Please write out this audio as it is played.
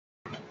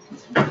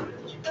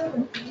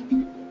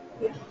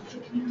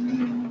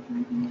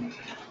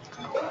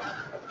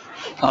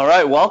All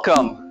right,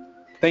 welcome.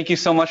 Thank you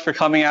so much for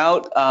coming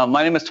out.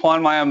 My name is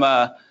Tuan Mai. I'm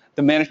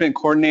the management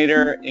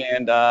coordinator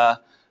and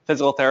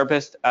physical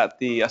therapist at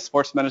the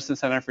Sports Medicine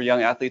Center for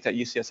Young Athletes at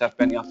UCSF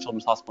Benioff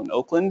Children's Hospital in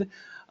Oakland.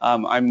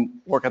 I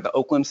work at the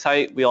Oakland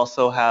site. We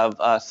also have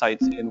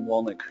sites in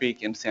Walnut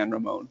Creek and San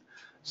Ramon.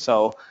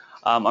 So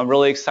I'm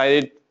really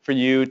excited for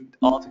you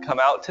all to come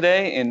out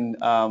today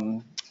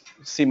and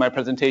see my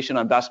presentation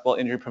on Basketball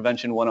Injury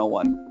Prevention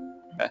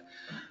 101. Okay.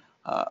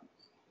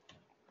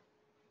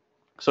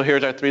 So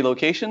here's our 3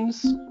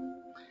 locations,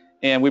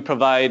 and we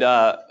provide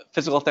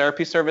physical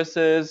therapy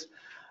services.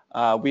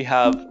 We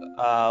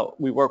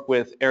work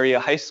with area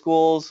high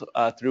schools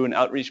through an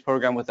outreach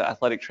program with the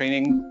athletic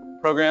training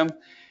program,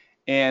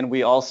 and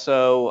we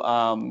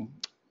also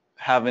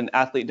have an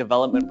athlete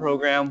development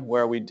program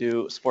where we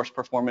do sports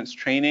performance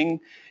training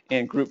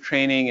and group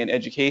training and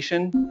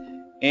education,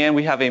 and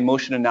we have a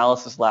motion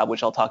analysis lab,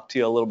 which I'll talk to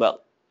you a little bit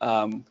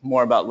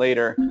more about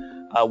later.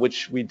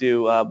 Which we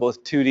do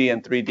both 2D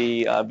and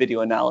 3D video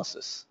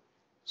analysis.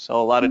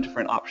 So a lot of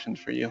different options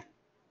for you.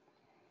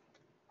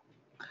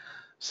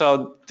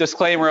 So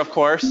disclaimer, of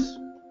course,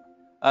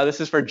 this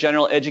is for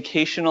general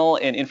educational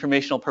and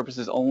informational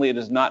purposes only. It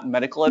is not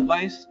medical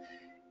advice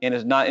and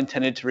is not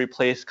intended to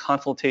replace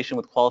consultation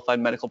with qualified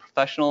medical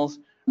professionals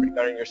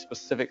regarding your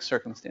specific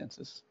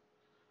circumstances.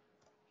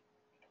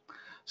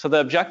 So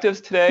the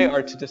objectives today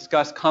are to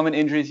discuss common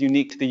injuries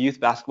unique to the youth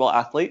basketball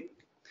athlete,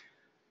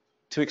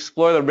 to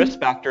explore the risk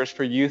factors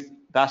for youth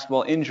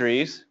basketball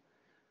injuries,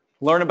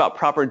 learn about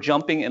proper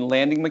jumping and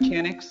landing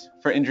mechanics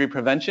for injury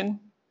prevention,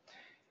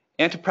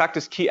 and to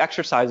practice key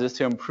exercises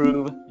to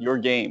improve your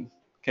game.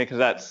 Okay, because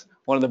that's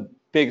one of the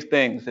big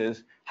things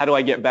is how do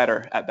I get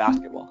better at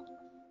basketball?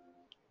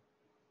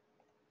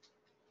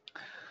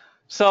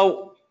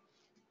 So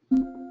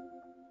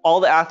all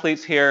the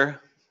athletes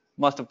here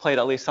must have played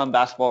at least some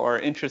basketball or are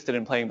interested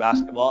in playing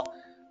basketball.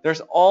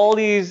 There's all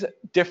these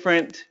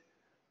different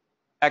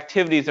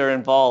activities that are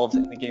involved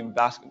in the game of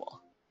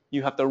basketball.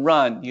 You have to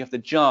run, you have to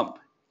jump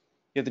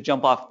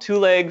off 2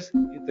 legs,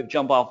 you have to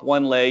jump off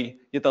 1 leg,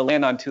 you have to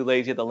land on 2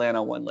 legs, you have to land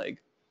on 1 leg.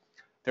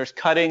 There's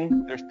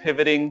cutting, there's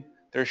pivoting,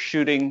 there's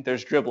shooting,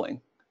 there's dribbling.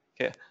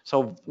 Okay,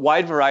 so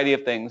wide variety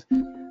of things.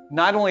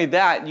 Not only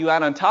that, you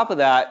add on top of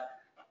that,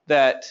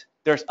 that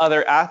there's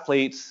other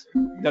athletes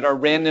that are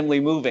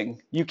randomly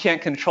moving. You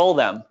can't control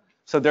them.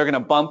 So they're gonna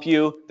bump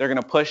you, they're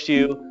gonna push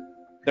you,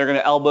 they're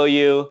gonna elbow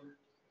you,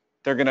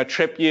 they're gonna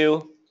trip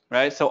you,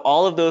 right? So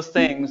all of those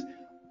things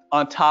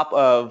on top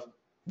of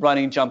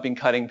running, jumping,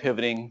 cutting,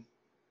 pivoting,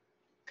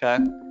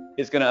 okay,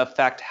 is gonna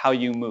affect how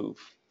you move,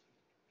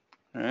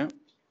 all right?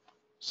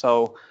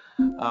 So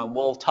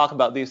we'll talk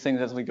about these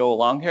things as we go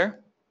along here.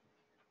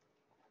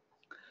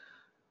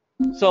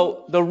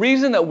 So the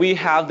reason that we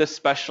have this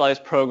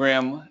specialized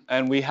program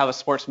and we have a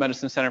sports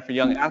medicine center for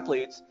young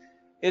athletes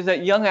is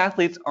that young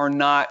athletes are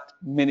not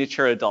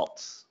miniature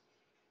adults,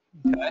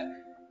 okay?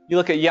 You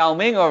look at Yao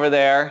Ming over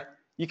there,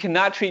 you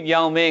cannot treat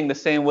Yao Ming the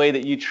same way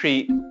that you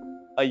treat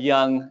a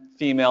young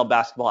female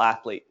basketball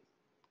athlete,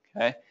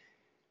 okay?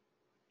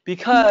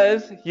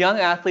 Because young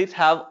athletes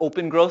have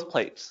open growth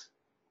plates,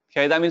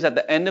 okay? That means at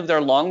the end of their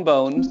long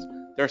bones,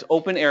 there's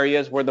open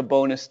areas where the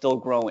bone is still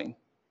growing,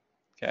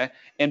 okay?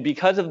 And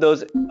because of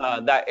those,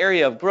 that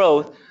area of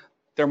growth,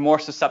 they're more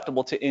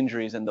susceptible to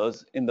injuries in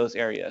those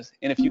areas.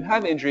 And if you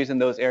have injuries in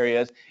those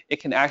areas,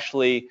 it can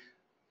actually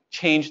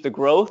change the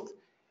growth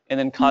and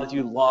then cause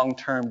you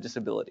long-term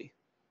disability.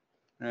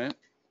 Right?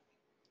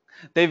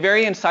 They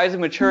vary in size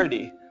and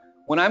maturity.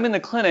 When I'm in the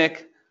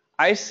clinic,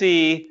 I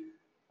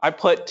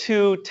put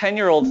 2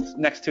 10-year-olds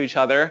next to each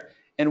other,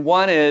 and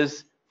one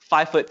is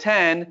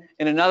 5'10"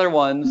 and another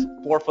one's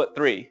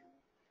 4'3".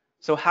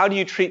 So how do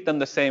you treat them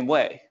the same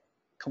way?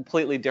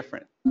 Completely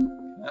different.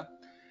 Okay?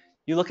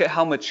 You look at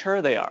how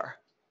mature they are,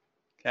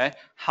 okay?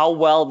 How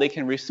well they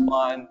can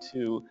respond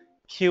to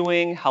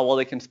cueing, how well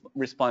they can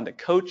respond to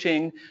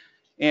coaching,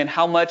 and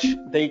how much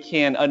they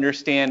can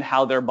understand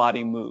how their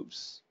body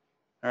moves.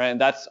 All right,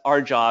 and that's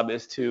our job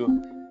is to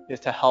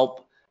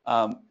help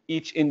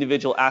each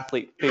individual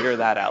athlete figure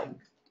that out.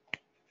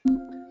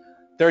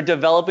 They're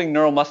developing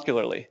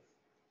neuromuscularly,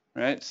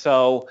 right?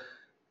 So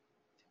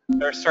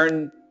there are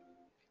certain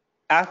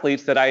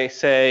athletes that I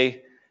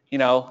say, you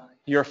know,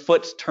 your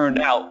foot's turned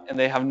out, and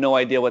they have no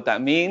idea what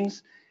that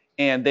means,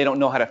 and they don't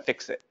know how to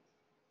fix it.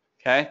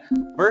 Okay?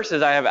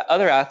 Versus I have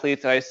other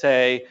athletes that I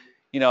say,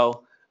 you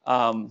know,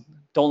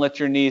 don't let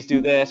your knees do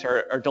this,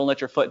 or don't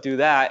let your foot do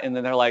that, and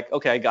then they're like,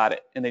 okay, I got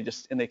it, and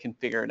they can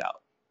figure it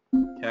out.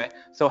 Okay,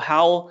 so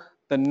how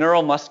the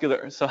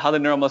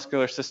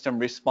neuromuscular system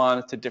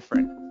responds to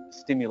different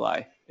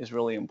stimuli is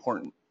really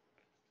important.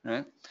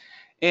 Right?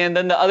 And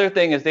then the other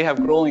thing is they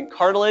have growing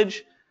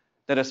cartilage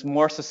that is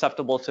more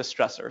susceptible to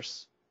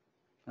stressors.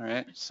 All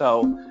right,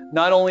 so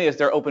not only is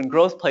there open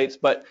growth plates,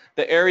 but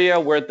the area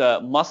where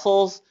the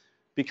muscles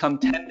become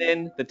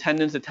tendon, the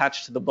tendons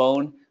attached to the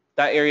bone,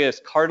 that area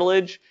is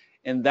cartilage,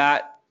 and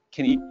that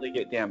can easily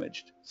get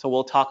damaged. So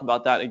we'll talk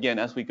about that again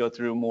as we go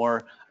through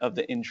more of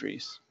the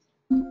injuries.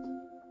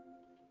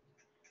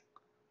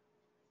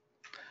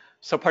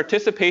 So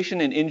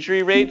participation in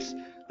injury rates,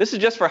 this is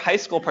just for high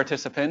school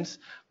participants,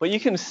 but you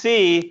can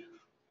see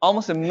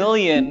almost 1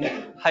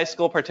 million high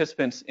school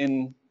participants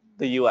in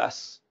the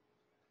US.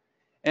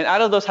 And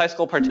out of those high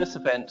school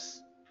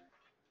participants,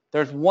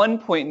 there's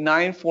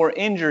 1.94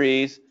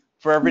 injuries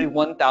for every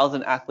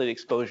 1,000 athlete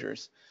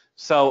exposures.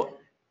 So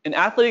an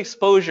athlete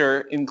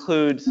exposure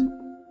includes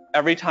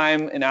every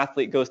time an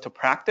athlete goes to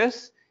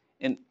practice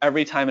and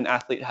every time an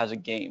athlete has a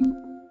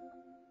game.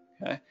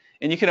 Okay?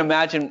 And you can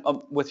imagine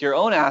with your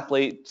own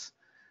athletes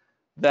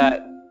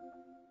that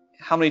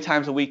how many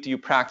times a week do you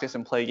practice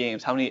and play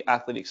games? How many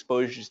athlete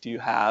exposures do you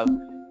have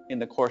in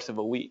the course of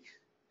a week?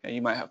 Okay?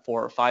 You might have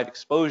 4 or 5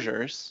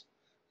 exposures.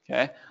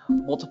 Okay?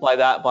 Multiply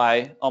that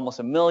by almost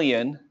 1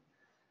 million.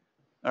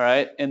 All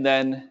right, and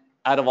then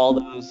out of all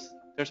those,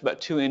 there's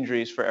about 2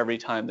 injuries for every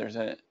time there's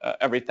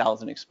every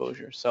 1,000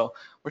 exposures. So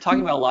we're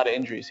talking about a lot of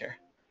injuries here,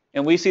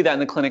 and we see that in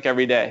the clinic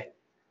every day.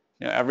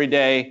 You know, every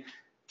day,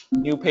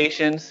 new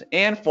patients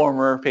and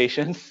former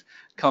patients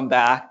come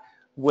back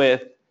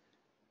with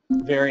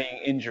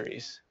varying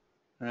injuries.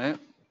 All right,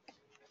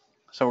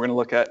 so we're going to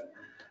look at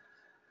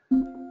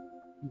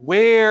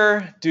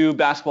where do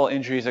basketball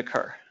injuries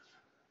occur.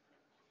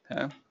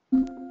 Okay,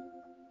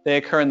 they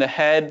occur in the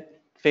head,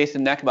 face,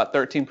 and neck about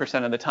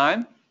 13% of the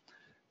time.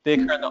 They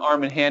occur in the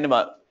arm and hand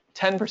about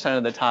 10%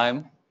 of the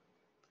time.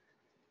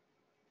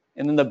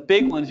 And then the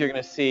big ones you're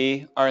going to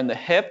see are in the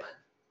hip,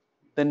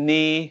 the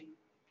knee,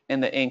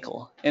 and the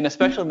ankle. And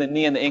especially in the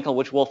knee and the ankle,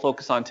 which we'll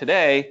focus on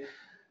today,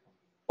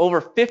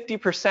 over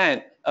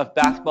 50% of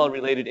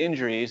basketball-related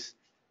injuries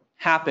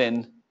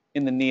happen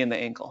in the knee and the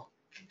ankle.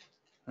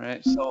 All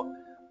right, so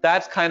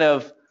that's kind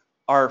of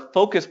our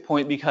focus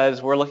point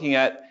because we're looking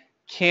at,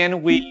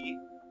 can we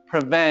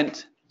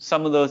prevent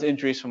some of those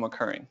injuries from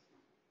occurring?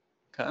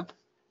 Okay.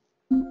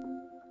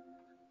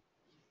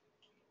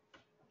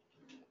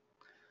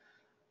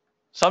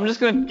 So I'm just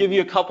going to give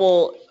you a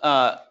couple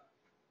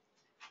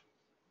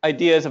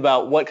ideas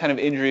about what kind of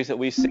injuries that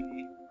we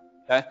see.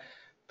 Okay.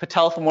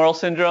 Patellofemoral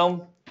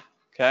syndrome.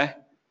 Okay.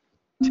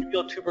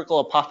 Tibial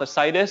tubercle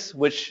apophysitis,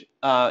 which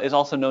is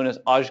also known as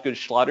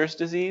Osgood-Schlatter's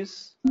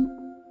disease.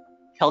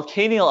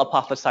 Calcaneal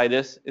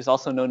apophysitis is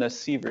also known as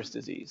Sever's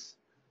disease.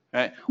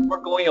 Right?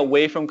 We're going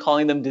away from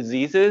calling them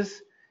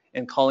diseases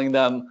and calling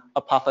them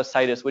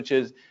apophysitis, which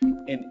is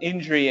an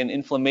injury and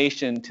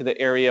inflammation to the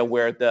area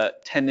where the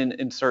tendon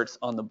inserts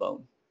on the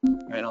bone.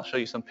 Right? And I'll show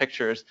you some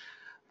pictures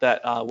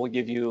that will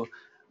give you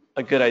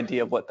a good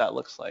idea of what that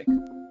looks like.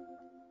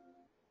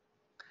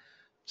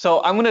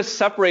 So I'm going to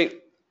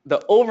separate the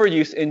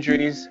overuse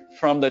injuries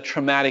from the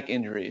traumatic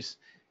injuries.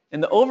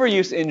 And the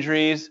overuse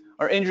injuries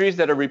are injuries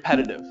that are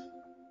repetitive.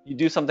 You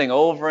do something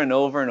over and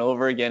over and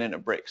over again and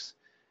it breaks.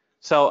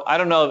 So I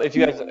don't know if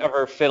you guys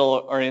ever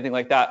fiddle or anything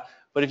like that,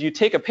 but if you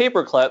take a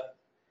paper clip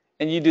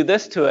and you do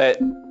this to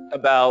it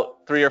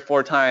about 3 or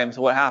 4 times,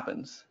 what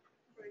happens?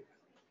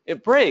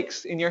 It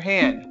breaks in your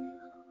hand.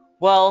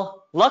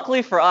 Well,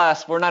 luckily for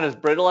us, we're not as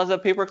brittle as a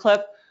paper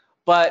clip,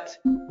 but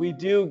we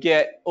do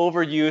get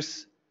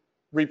overuse,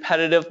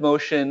 repetitive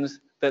motions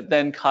that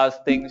then cause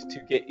things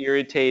to get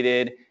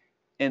irritated,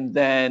 and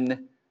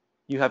then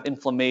you have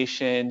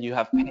inflammation, you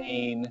have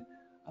pain,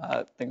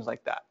 things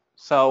like that.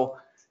 So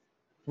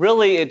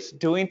really, it's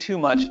doing too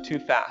much too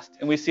fast.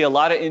 And we see a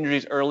lot of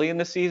injuries early in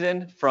the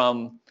season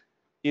from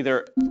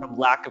either from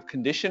lack of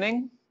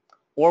conditioning,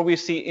 or we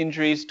see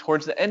injuries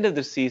towards the end of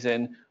the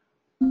season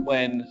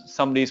when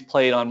somebody's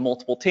played on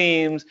multiple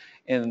teams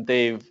and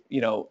they've,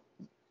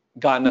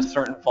 gotten a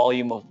certain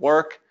volume of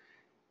work,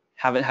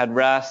 haven't had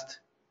rest,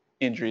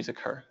 injuries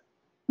occur.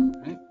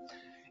 Right?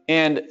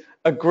 And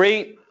a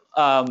great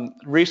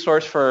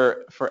resource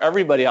for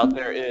everybody out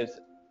there is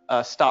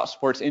Stop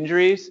Sports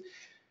Injuries.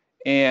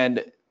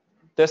 And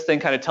this thing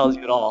kind of tells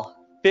you it all.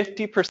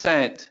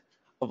 50%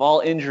 of all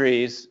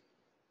injuries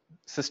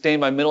sustained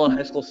by middle and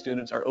high school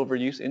students are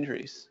overuse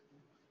injuries.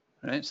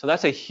 Right? So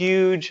that's a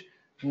huge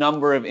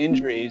number of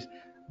injuries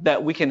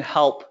that we can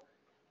help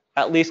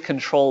at least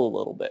control a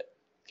little bit,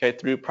 okay,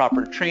 through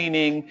proper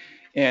training.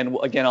 And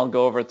again, I'll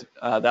go over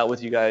that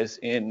with you guys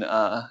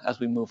as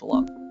we move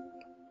along.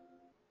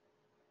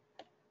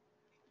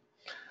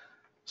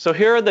 So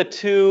here are the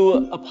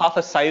 2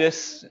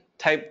 apophysitis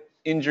type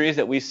injuries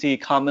that we see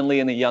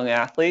commonly in the young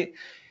athlete.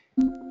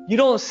 You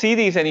don't see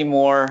these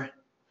anymore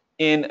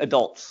in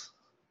adults.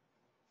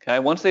 Okay,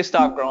 once they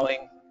stop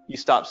growing, you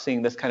stop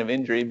seeing this kind of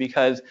injury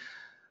because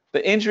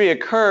the injury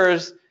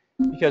occurs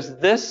because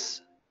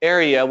this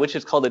area, which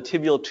is called the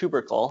tibial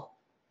tubercle,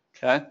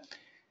 okay,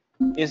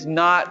 is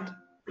not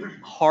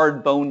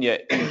hard bone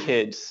yet in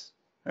kids.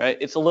 Right?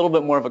 It's a little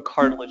bit more of a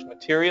cartilage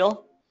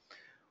material.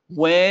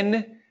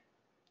 When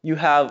you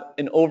have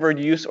an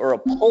overuse or a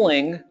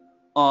pulling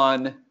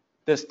on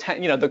this,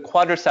 the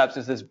quadriceps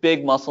is this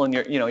big muscle in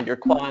your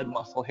quad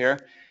muscle here,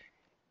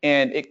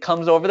 and it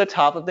comes over the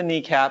top of the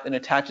kneecap and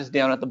attaches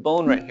down at the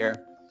bone right here.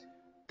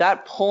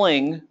 That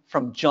pulling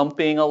from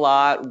jumping a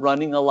lot,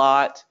 running a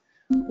lot,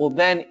 will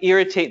then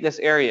irritate this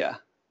area.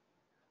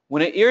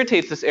 When it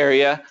irritates this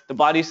area, the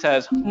body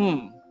says,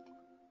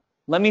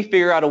 let me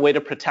figure out a way to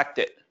protect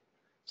it.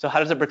 So how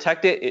does it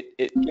protect it?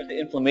 It gives it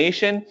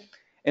inflammation,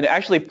 and it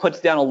actually puts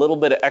down a little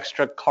bit of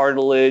extra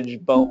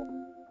cartilage,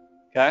 bone,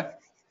 okay?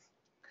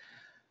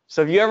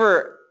 So if you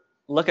ever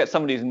look at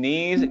somebody's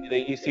knees,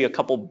 you see a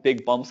couple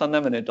big bumps on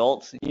them in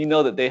adults, you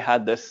know that they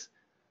had this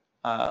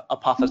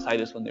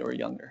apophysitis when they were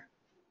younger,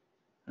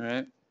 all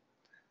right?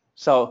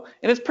 So,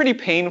 and it's pretty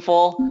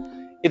painful.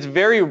 It's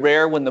very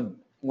rare when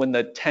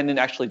the tendon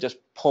actually just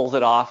pulls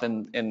it off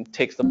and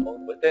takes the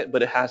bone with it,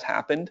 but it has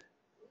happened,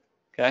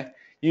 okay?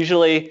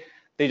 Usually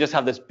they just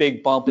have this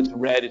big bump, it's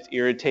red, it's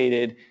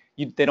irritated,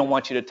 they don't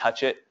want you to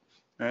touch it,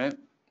 all right?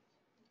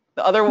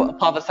 The other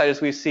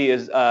apophysitis we see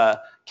is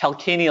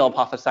calcaneal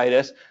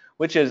apophysitis,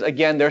 which is,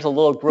 again, there's a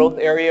little growth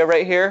area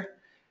right here,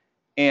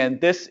 and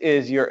this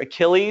is your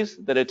Achilles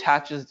that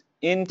attaches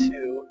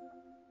into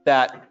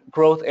that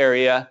growth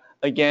area,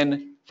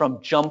 again,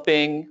 from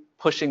jumping,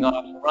 pushing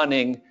off,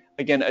 running,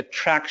 again, a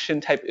traction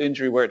type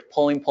injury where it's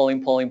pulling.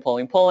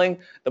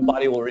 The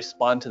body will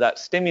respond to that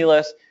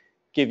stimulus,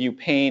 give you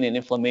pain and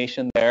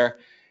inflammation there.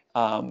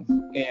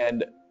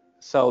 And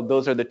so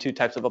those are the two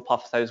types of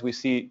apophysitis we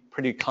see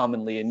pretty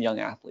commonly in young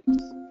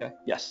athletes. Okay?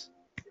 Yes?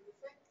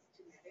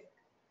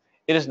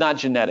 It is not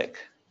genetic.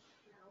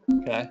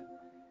 Okay?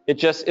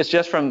 It's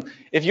just from,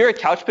 if you're a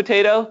couch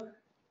potato,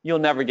 you'll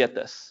never get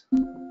this.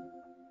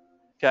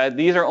 Okay?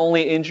 These are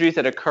only injuries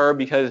that occur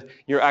because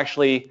you're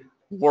actually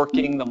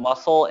working the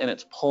muscle and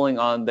it's pulling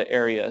on the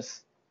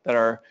areas that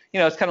are,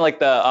 it's kind of like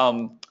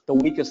the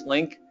weakest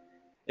link.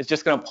 It's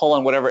just going to pull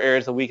on whatever area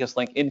is the weakest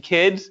link. In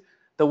kids,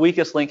 the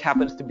weakest link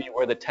happens to be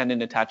where the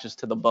tendon attaches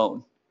to the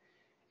bone.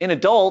 In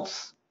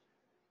adults,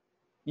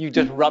 you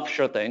just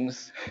rupture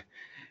things.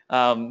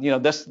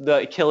 The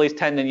Achilles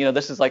tendon,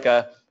 this is like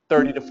a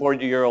 30 to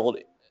 40-year-old,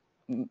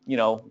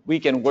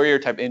 weekend warrior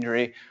type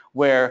injury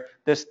where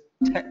this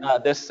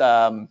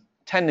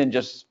tendon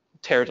just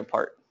tears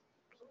apart.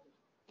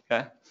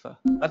 Okay, so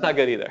that's not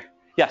good either.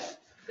 Yes?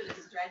 So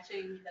does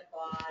stretching the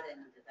quad, and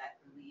does that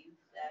relieve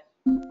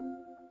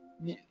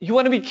that? You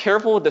want to be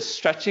careful with the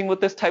stretching with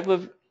this type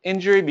of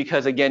injury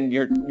because, again,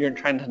 you're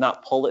trying to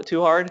not pull it too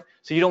hard.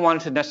 So you don't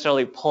want it to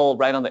necessarily pull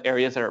right on the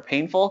areas that are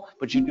painful,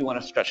 but you do want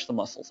to stretch the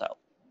muscles out.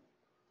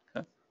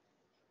 Okay?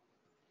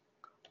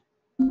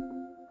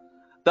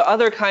 The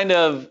other kind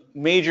of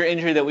major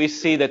injury that we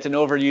see that's an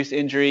overuse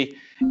injury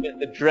is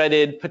the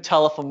dreaded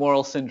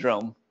patellofemoral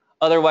syndrome,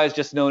 otherwise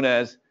just known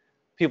as,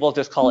 people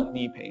just call it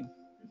knee pain.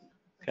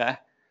 Okay?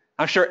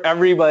 I'm sure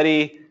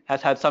everybody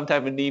has had some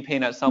type of knee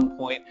pain at some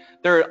point.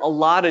 There are a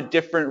lot of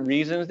different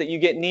reasons that you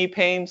get knee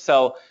pain.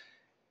 So,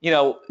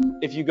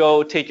 if you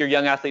go take your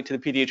young athlete to the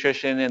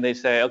pediatrician and they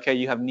say, okay,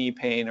 you have knee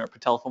pain or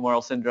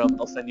patellofemoral syndrome,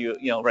 they'll send you,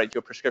 write you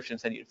a prescription,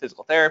 send you to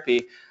physical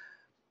therapy.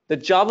 The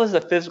job as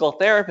a physical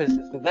therapist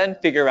is to then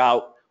figure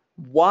out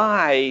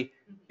why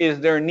is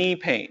there knee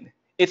pain.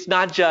 It's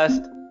not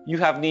just you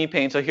have knee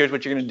pain, so here's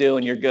what you're going to do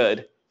and you're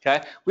good.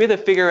 Okay? We have to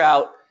figure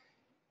out,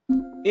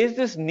 is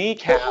this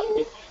kneecap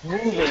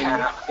moving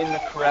in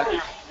the correct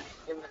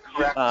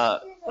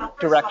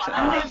direction?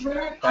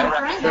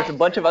 Okay? There's a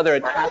bunch of other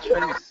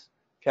attachments.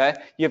 Okay?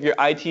 You have your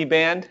IT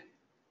band,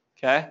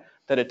 okay,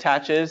 that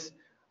attaches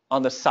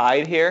on the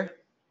side here.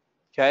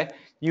 Okay?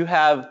 You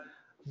have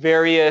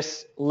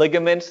various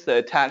ligaments that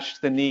attach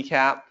to the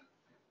kneecap.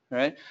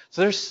 Right?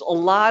 So there's a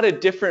lot of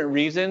different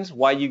reasons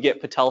why you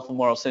get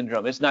patellofemoral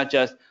syndrome. It's not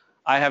just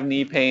I have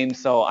knee pain,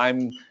 so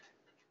I'm,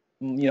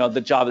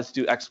 the job is to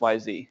do X, Y,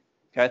 Z.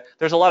 Okay?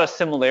 There's a lot of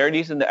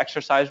similarities in the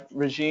exercise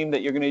regimen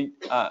that you're going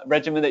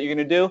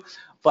to do,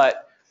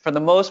 but for the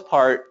most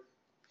part,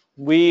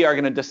 we are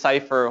going to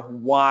decipher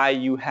why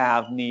you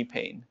have knee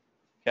pain.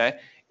 Okay?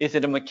 Is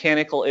it a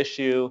mechanical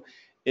issue?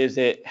 Is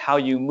it how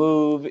you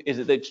move? Is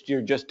it that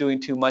you're just doing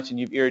too much and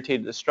you've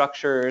irritated the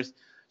structures?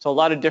 So a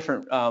lot of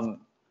different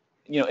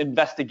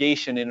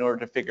investigation in order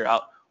to figure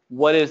out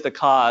what is the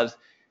cause.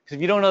 Because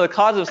if you don't know the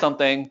cause of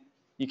something,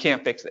 you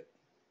can't fix it.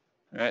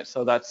 All right,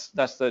 so that's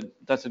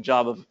the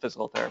job of a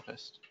physical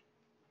therapist.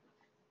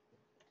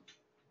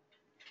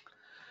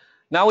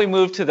 Now we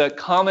move to the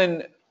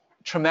common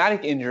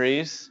traumatic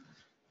injuries.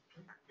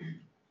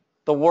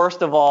 The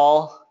worst of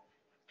all,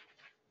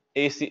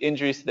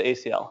 injuries to the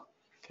ACL.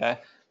 Okay,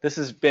 this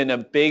has been a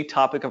big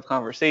topic of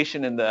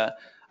conversation in the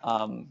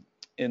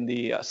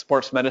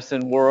sports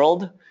medicine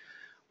world.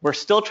 We're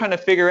still trying to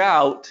figure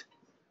out,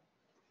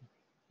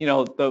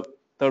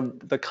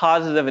 the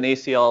causes of an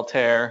ACL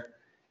tear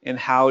and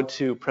how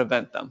to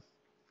prevent them.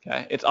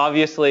 Okay, it's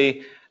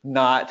obviously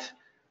not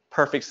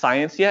perfect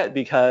science yet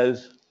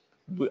because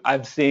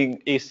I'm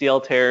seeing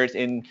ACL tears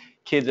in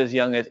kids as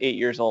young as 8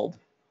 years old.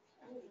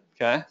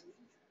 Okay,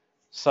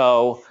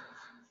 so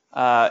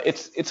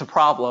it's a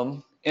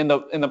problem, and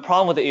the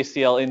problem with the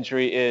ACL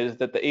injury is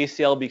that the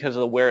ACL, because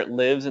of where it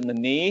lives in the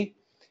knee,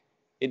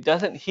 it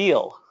doesn't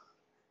heal.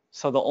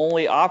 So the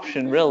only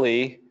option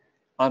really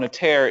on a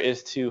tear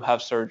is to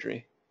have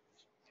surgery.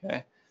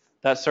 Okay,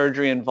 that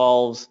surgery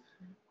involves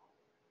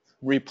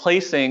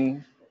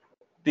replacing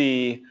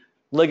the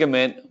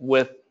ligament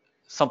with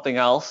something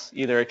else,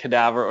 either a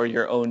cadaver or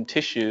your own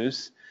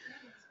tissues.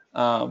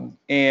 And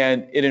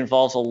it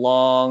involves a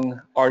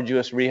long,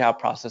 arduous rehab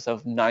process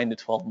of 9 to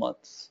 12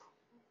 months.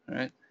 All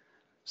right?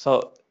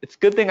 So it's a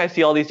good thing I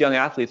see all these young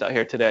athletes out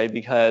here today,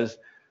 because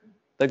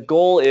the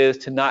goal is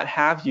to not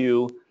have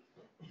you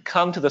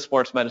come to the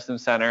sports medicine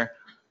center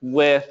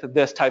with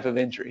this type of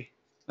injury.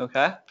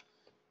 Okay?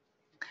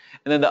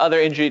 And then the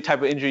other type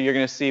of injury you're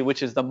going to see,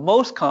 which is the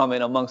most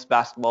common amongst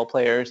basketball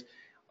players,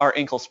 are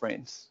ankle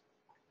sprains.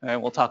 All right,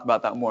 we'll talk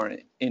about that more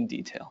in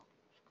detail.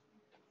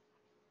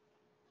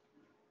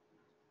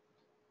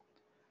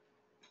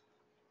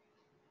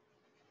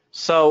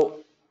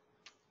 So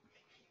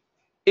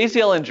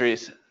ACL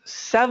injuries,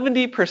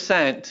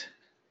 70%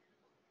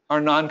 are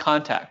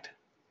non-contact.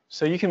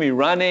 So you can be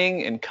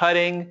running and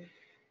cutting,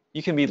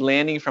 you can be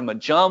landing from a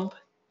jump,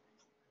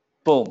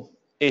 boom,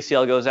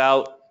 ACL goes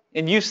out.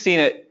 And you've seen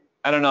it,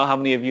 I don't know how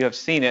many of you have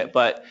seen it,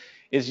 but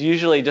it's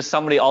usually just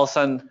somebody all of a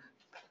sudden,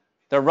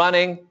 they're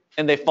running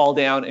and they fall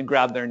down and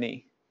grab their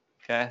knee.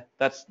 Okay,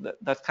 that's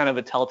kind of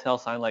a telltale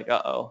sign, like,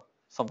 uh-oh,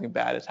 something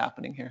bad is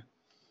happening here.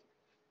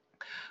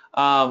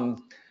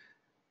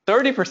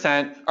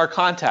 30% are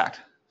contact.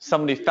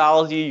 Somebody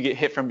fouls you, you get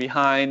hit from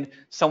behind,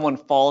 someone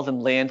falls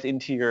and lands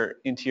into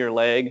your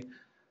leg.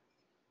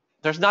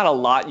 There's not a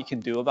lot you can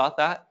do about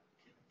that.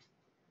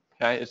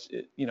 Okay,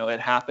 it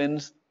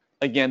happens.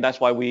 Again, that's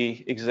why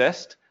we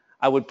exist.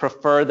 I would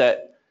prefer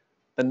that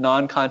the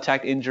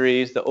non-contact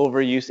injuries, the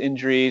overuse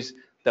injuries,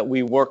 that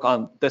we work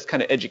on this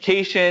kind of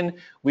education,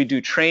 we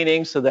do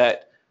training so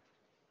that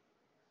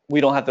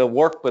we don't have to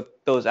work with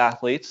those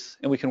athletes,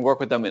 and we can work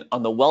with them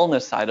on the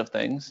wellness side of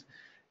things,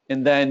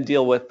 and then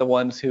deal with the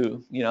ones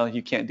who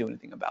you can't do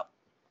anything about.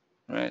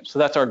 All right? So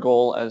that's our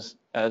goal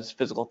as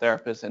physical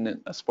therapists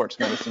in a sports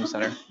medicine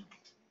center.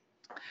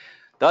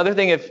 The other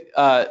thing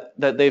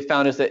that they've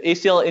found is that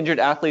ACL injured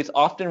athletes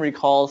often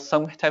recall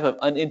some type of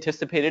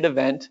unanticipated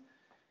event,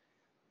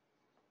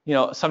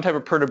 some type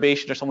of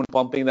perturbation or someone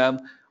bumping them,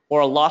 or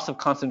a loss of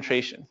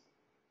concentration.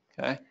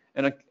 Okay,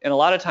 and a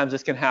lot of times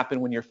this can happen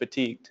when you're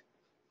fatigued.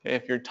 Okay,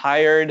 if you're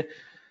tired,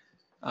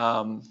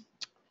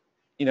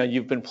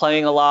 you've been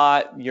playing a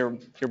lot, your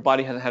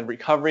body hasn't had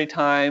recovery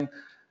time.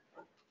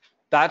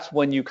 That's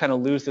when you kind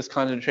of lose this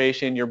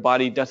concentration. Your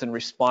body doesn't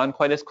respond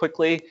quite as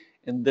quickly,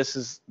 and this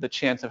is the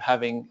chance of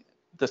having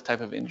this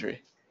type of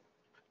injury.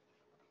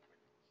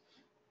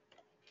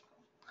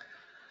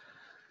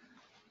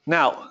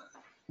 Now,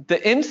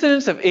 the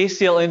incidence of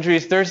ACL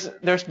injuries,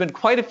 there's been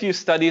quite a few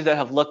studies that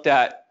have looked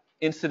at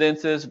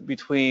incidences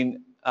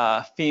between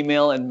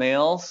female and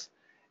males,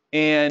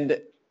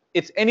 and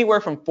it's anywhere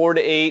from 4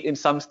 to 8 in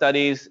some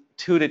studies,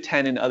 2 to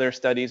 10 in other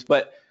studies.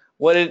 But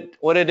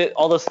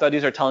all those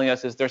studies are telling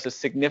us is there's a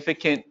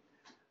significant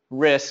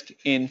risk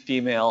in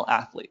female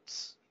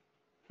athletes.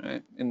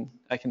 Right? And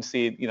I can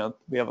see,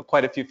 we have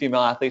quite a few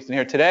female athletes in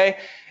here today,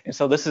 and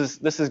so this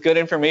is good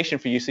information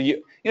for you. So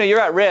you're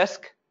at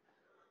risk.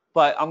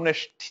 But I'm going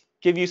to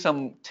give you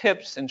some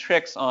tips and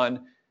tricks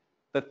on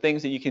the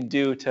things that you can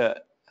do to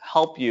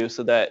help you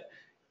so that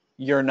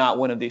you're not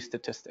one of these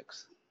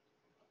statistics.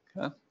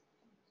 Okay?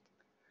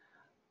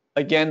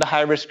 Again, the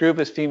high-risk group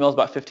is females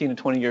about 15 to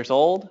 20 years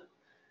old.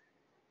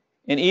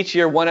 And each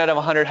year, 1 out of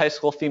 100 high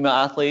school female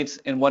athletes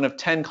and 1 of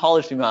 10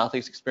 college female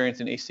athletes experience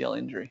an ACL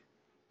injury.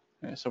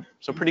 Okay,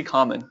 so pretty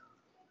common.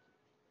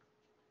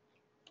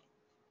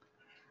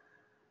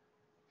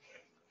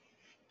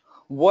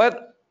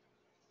 What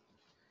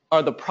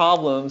are the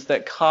problems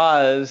that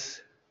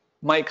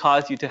might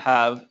cause you to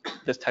have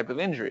this type of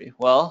injury?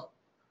 Well,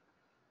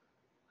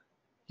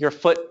 your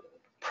foot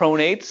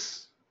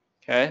pronates,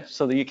 okay?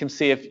 So that you can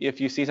see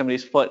if you see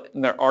somebody's foot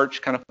and their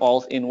arch kind of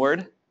falls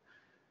inward.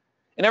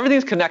 And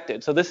everything's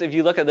connected. So if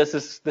you look at this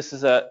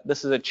is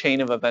a chain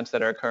of events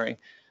that are occurring.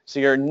 So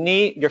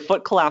your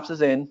foot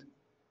collapses in,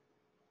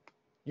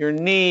 your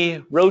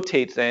knee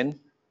rotates in,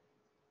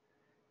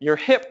 your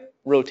hip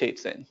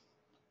rotates in.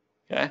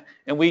 Okay?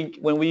 And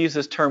when we use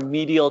this term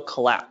medial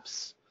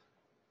collapse,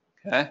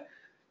 okay?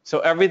 So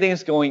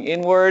everything's going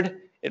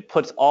inward. It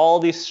puts all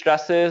these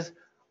stresses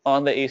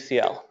on the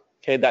ACL.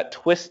 Okay? That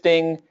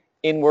twisting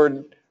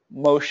inward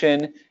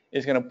motion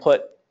is going to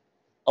put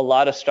a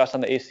lot of stress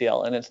on the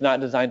ACL, and it's not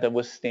designed to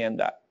withstand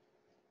that.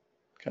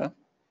 Okay?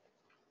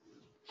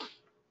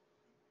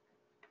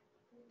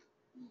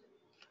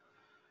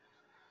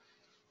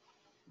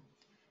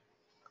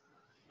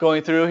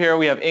 Going through here,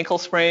 we have ankle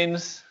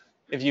sprains.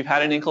 If you've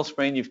had an ankle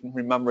sprain, you can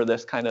remember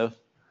this kind of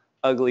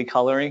ugly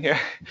coloring here,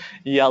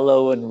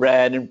 yellow and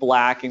red and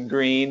black and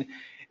green.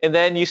 And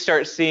then you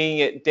start seeing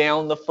it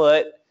down the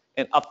foot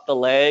and up the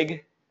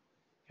leg,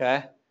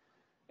 okay?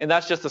 And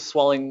that's just the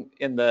swelling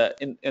in the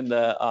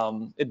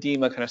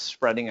edema kind of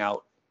spreading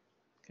out,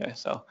 okay?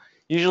 So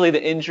usually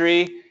the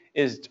injury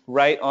is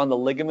right on the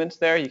ligaments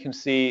there. You can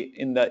see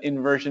in the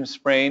inversion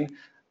sprain,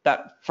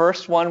 that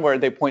first one where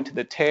they point to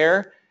the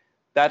tear,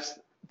 that's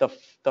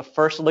the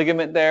first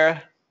ligament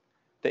there,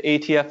 the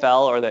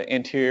ATFL, or the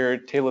anterior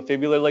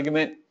talofibular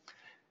ligament.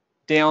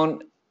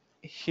 Down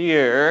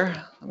here,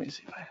 let me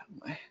see if I have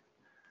my,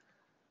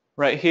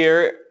 right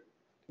here,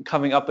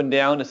 coming up and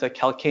down is a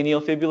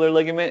calcaneofibular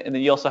ligament, and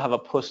then you also have a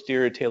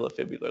posterior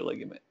talofibular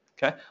ligament,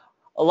 okay?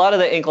 A lot of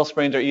the ankle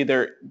sprains are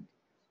either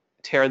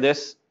tear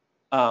this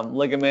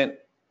ligament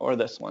or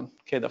this one,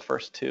 okay? The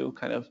first two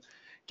kind of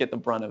get the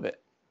brunt of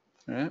it,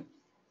 all right?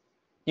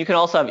 You can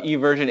also have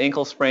eversion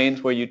ankle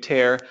sprains where you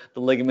tear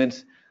the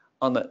ligaments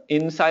on the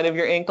inside of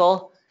your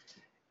ankle,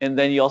 and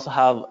then you also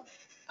have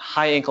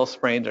high ankle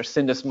sprains or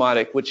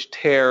syndesmotic, which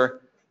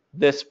tear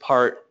this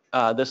part,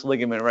 this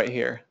ligament right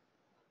here,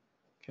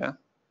 okay?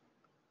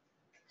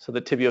 So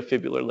the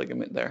tibiofibular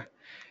ligament there.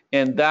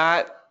 And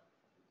that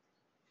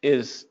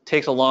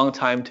takes a long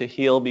time to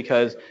heal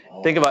because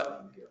think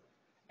about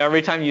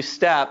every time you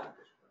step,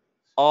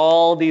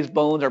 all these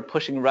bones are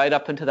pushing right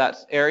up into that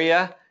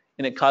area,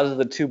 and it causes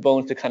the two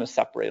bones to kind of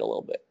separate a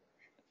little bit,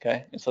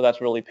 okay? And so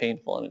that's really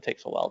painful, and it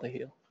takes a while to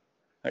heal. All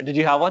right, did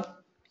you have one?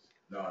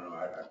 No, I know a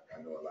lot of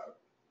people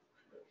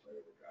that play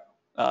with that.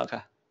 Oh,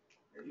 okay.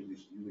 Yeah,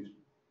 usually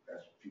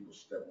that's people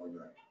step on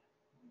the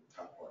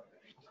top part.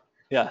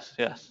 Yes,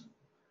 yes.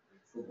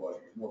 Football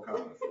is more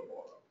common than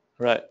football,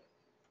 though. Right.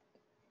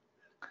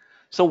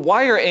 So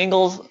why are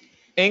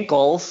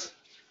ankles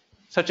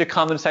such a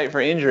common site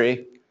for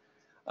injury?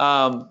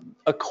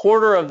 A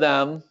quarter of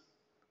them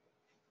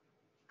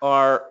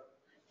are,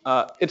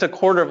 it's a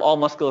quarter of all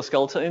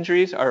musculoskeletal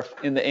injuries are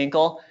in the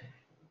ankle,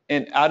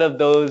 and out of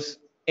those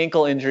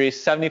ankle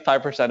injuries,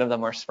 75% of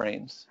them are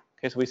sprains.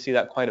 Okay, so we see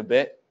that quite a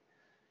bit.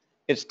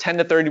 It's 10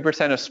 to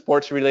 30% of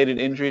sports-related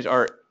injuries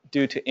are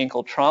due to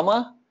ankle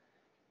trauma.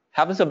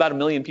 Happens to about 1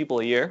 million people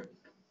a year.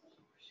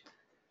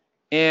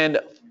 And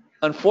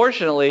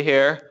unfortunately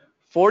here,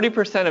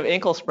 40% of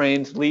ankle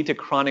sprains lead to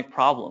chronic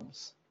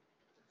problems.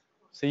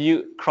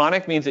 So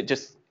chronic means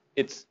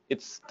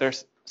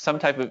there's some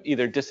type of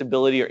either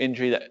disability or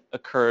injury that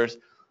occurs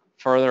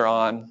further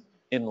on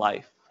in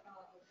life.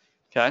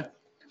 Okay?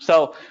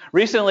 So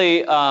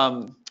recently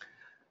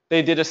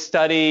they did a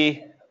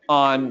study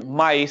on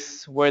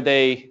mice where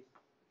they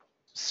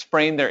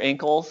sprained their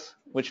ankles,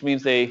 which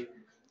means they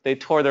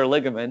tore their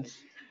ligaments,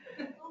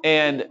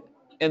 and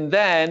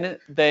then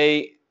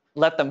they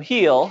let them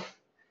heal,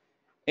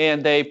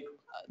 and they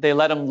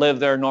let them live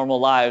their normal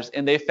lives,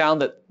 and they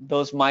found that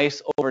those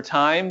mice over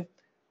time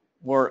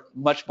were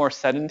much more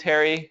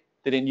sedentary.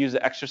 They didn't use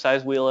the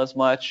exercise wheel as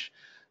much.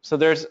 So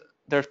there's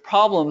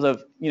problems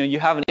of, you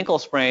have an ankle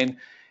sprain,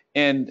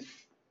 and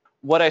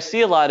what I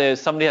see a lot is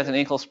somebody has an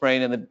ankle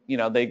sprain and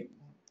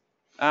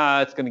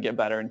it's going to get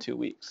better in 2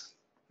 weeks,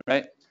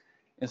 right?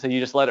 And so you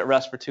just let it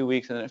rest for 2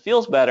 weeks and then it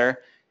feels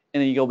better,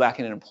 and then you go back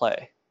in and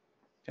play.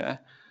 Okay.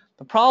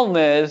 The problem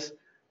is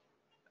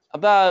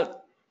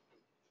about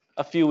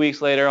a few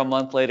weeks later, a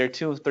month later,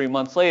 2 or 3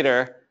 months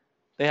later,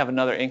 they have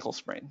another ankle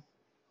sprain.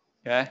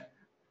 Okay.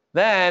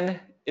 Then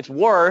it's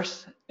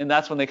worse, and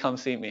that's when they come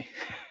see me.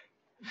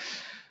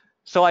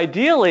 So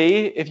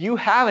ideally, if you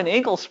have an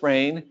ankle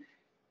sprain,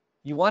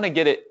 you want to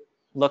get it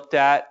looked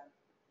at.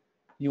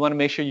 You want to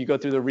make sure you go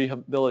through the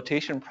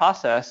rehabilitation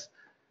process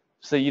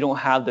so you don't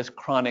have this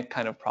chronic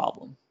kind of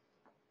problem.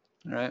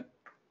 All right.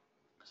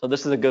 So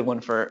this is a good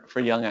one for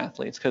young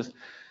athletes because,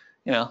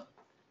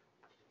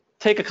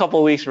 take a couple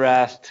of weeks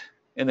rest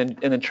and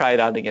then try it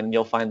out again, and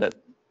you'll find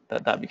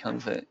that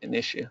becomes an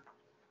issue.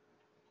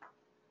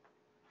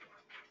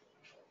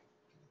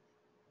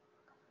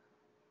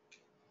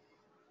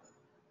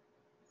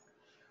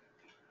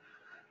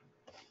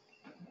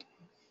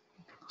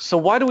 So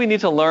why do we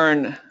need to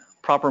learn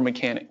proper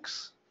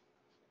mechanics?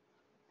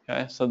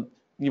 Okay, so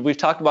we've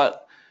talked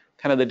about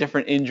kind of the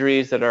different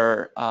injuries that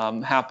are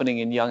happening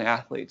in young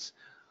athletes.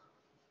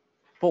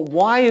 But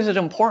why is it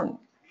important?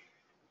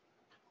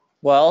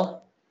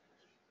 Well,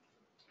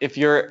 if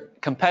you're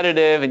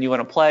competitive and you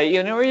want to play,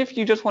 or if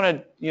you just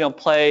want to,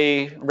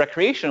 play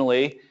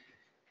recreationally,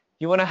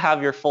 you want to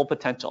have your full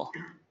potential.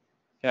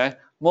 Okay?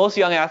 Most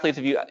young athletes,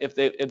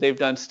 if they've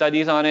done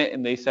studies on it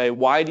and they say,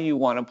 why do you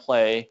want to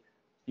play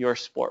your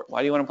sport?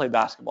 Why do you want to play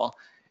basketball?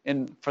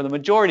 And for the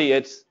majority,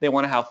 it's they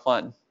want to have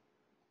fun,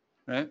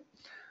 right?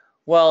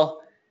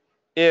 Well,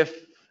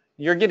 if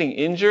you're getting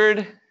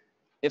injured,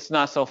 it's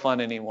not so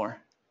fun anymore,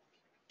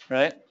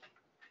 right?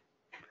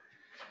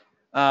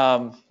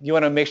 You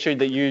want to make sure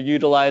that you're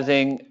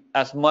utilizing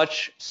as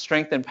much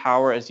strength and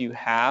power as you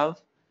have.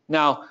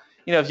 Now,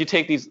 if you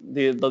take these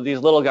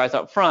little guys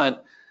up front,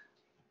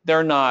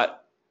 they're not,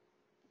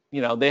 they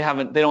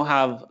don't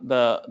have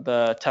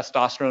the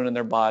testosterone in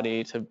their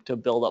body to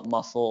build up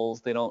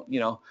muscles. They don't,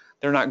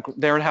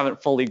 they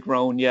haven't fully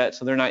grown yet,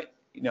 so they're not,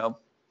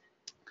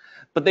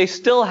 but they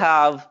still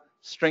have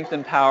strength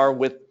and power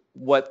with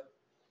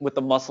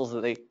the muscles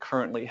that they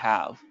currently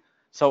have.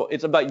 So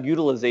it's about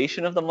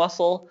utilization of the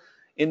muscle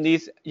in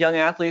these young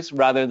athletes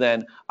rather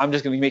than I'm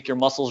just going to make your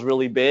muscles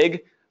really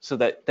big so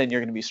that then you're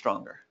going to be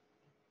stronger.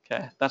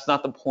 Okay, that's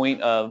not the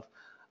point of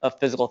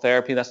physical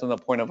therapy. That's not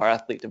the point of our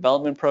athlete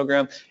development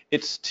program.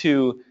 It's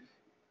to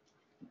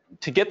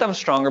get them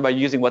stronger by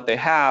using what they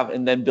have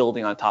and then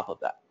building on top of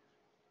that.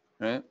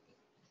 Right?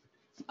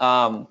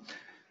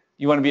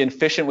 You want to be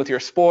efficient with your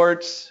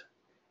sports,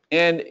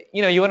 and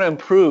you want to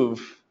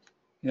improve.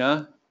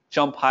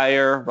 Jump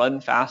higher, run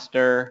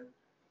faster,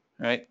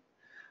 right?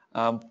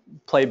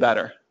 Play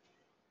better.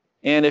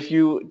 And if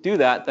you do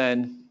that,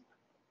 then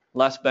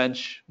less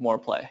bench, more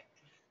play,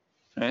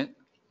 right?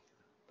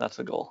 That's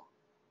the goal.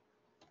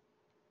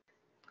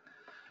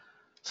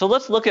 So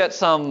let's look at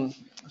some.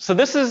 So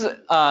this is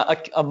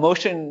a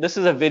motion. This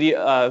is a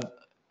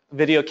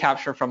video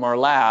capture from our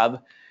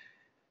lab.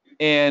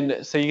 And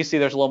so you can see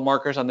there's little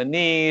markers on the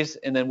knees,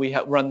 and then we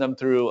run them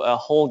through a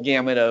whole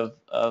gamut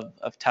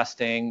of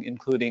testing,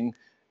 including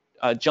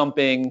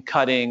jumping,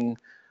 cutting,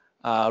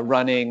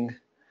 running,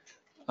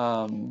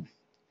 and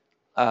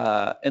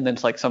then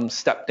it's like some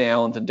step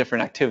downs and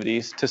different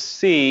activities to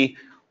see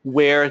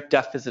where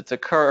deficits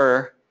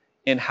occur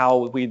and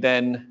how we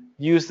then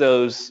use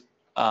those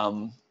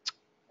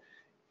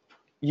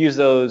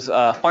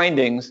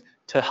findings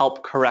to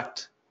help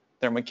correct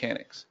their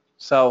mechanics.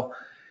 So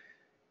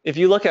if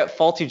you look at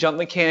faulty jump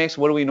mechanics,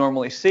 what do we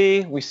normally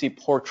see? We see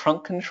poor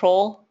trunk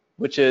control,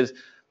 which is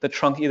the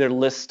trunk either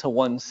lists to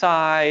one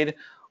side,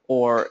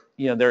 or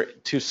they're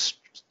too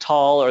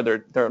tall, or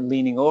they're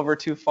leaning over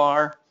too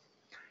far.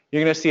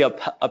 You're going to see a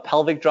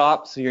pelvic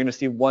drop, so you're going to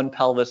see one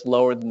pelvis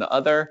lower than the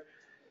other.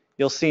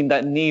 You'll see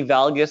that knee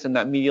valgus and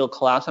that medial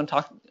collapse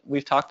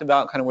we've talked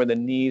about, kind of where the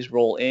knees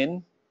roll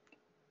in,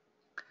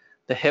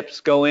 the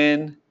hips go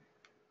in,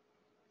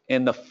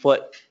 and the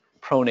foot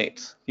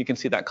pronates. You can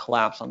see that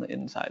collapse on the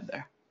inside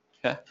there.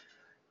 Okay.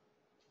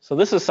 So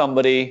this is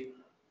somebody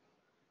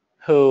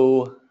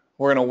who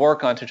we're going to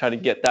work on to try to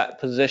get that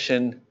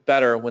position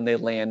better when they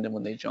land and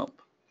when they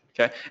jump.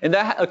 Okay. And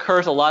that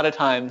occurs a lot of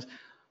times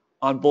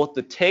on both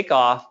the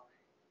takeoff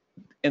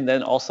and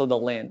then also the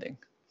landing.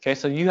 Okay.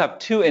 So you have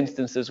two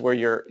instances where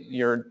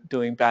you're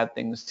doing bad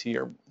things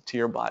to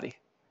your body.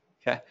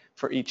 Okay.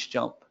 For each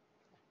jump.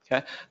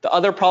 Okay. The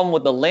other problem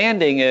with the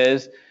landing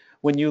is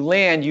when you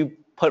land, you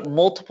put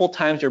multiple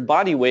times your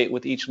body weight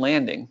with each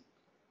landing.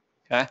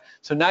 Okay.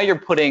 So now you're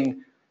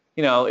putting,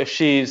 if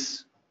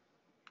she's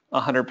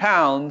 100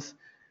 pounds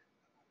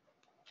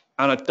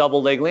on a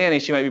double leg landing,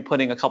 she might be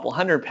putting a couple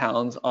 100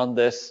 pounds on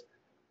this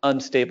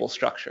unstable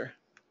structure.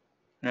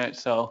 Right.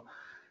 So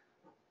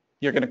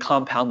you're going to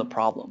compound the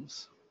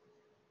problems.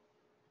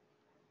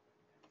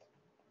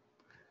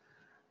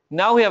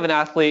 Now we have an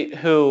athlete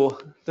who,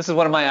 this is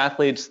one of my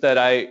athletes that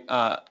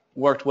I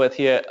worked with.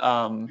 He had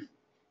an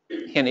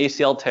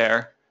ACL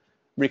tear,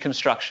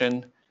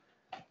 reconstruction,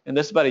 and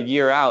this is about a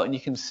year out, and you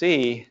can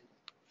see,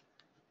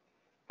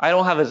 I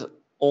don't have his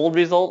old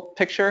result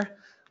picture,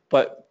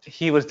 but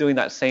he was doing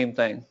that same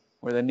thing,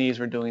 where the knees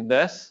were doing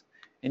this,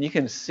 and you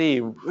can see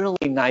really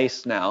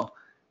nice now.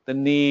 The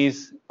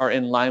knees are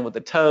in line with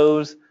the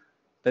toes,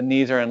 the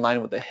knees are in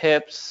line with the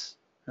hips,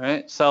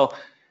 right? So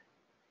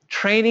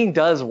training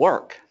does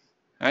work,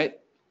 right?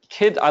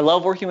 Kids, I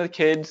love working with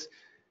kids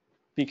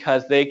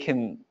because they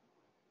can,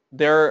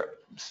 their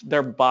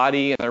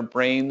body and their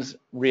brains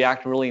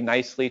react really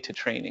nicely to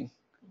training.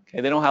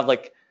 Okay, they don't have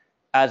like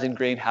as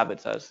ingrained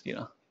habits as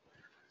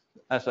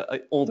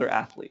older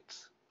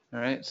athletes. All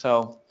right,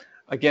 so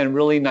again,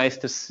 really nice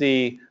to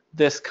see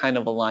this kind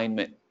of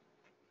alignment.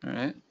 All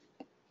right.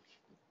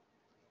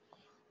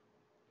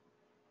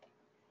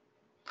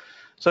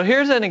 So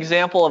here's an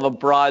example of a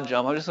broad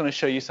jump. I'm just going to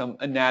show you some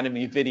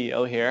anatomy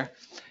video here,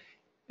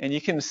 and you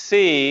can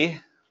see.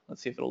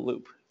 Let's see if it'll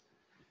loop.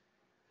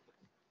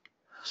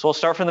 So we'll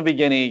start from the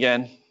beginning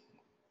again.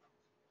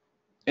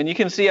 And you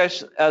can see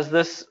as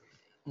this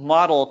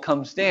model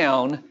comes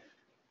down,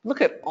 look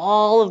at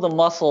all of the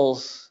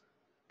muscles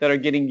that are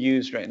getting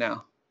used right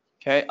now.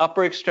 Okay,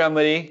 upper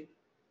extremity,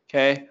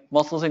 okay,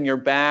 muscles in your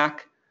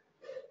back,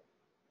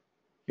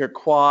 your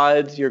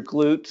quads, your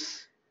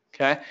glutes,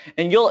 okay?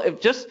 And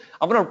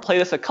I'm going to play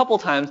this a couple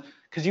times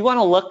because you want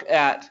to look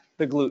at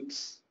the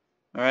glutes,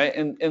 all right?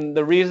 And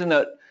the reason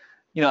that,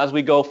 as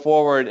we go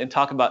forward and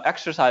talk about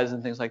exercise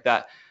and things like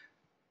that,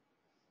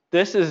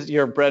 this is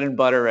your bread and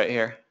butter right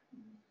here,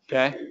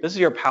 okay? This is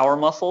your power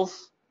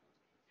muscles,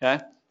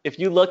 okay? If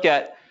you look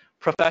at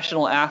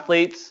professional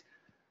athletes,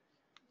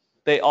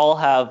 they all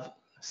have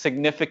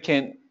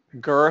significant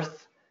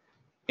girth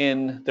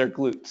in their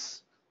glutes,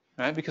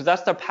 right? Because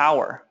that's their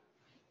power,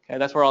 okay?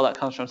 That's where all that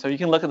comes from. So you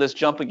can look at this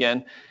jump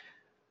again.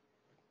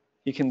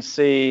 You can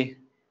see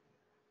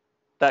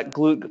that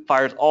glute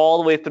fires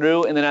all the way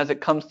through, and then as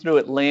it comes through,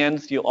 it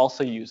lands, you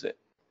also use it,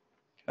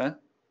 okay?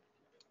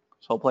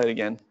 So I'll play it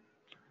again.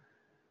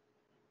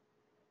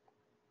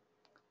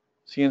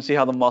 So you can see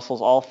how the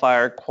muscles all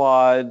fire,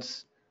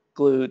 quads,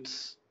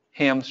 glutes,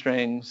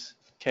 hamstrings,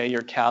 okay,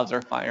 your calves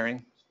are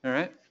firing, all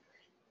right?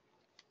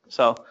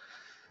 So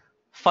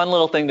fun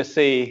little thing to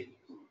see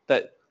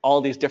that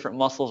all these different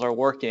muscles are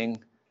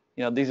working.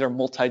 These are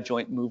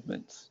multi-joint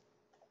movements.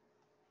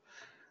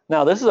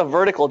 Now this is a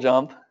vertical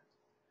jump,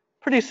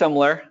 pretty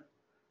similar.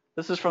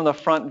 This is from the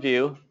front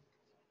view.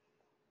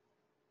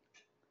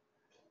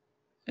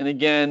 And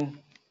again,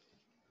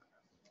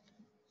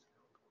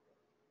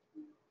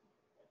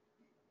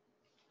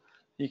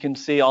 you can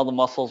see all the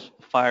muscles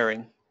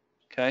firing,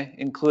 okay,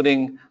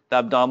 including the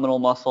abdominal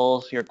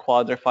muscles, your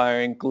quads are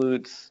firing,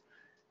 glutes,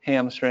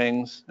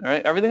 hamstrings, all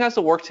right? Everything has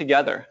to work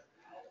together.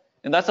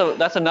 And that's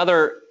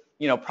another,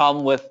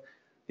 problem with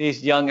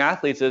these young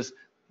athletes is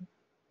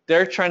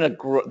they're trying to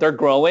grow, they're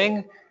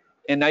growing,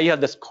 and now you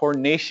have this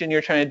coordination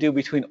you're trying to do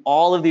between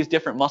all of these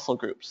different muscle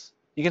groups.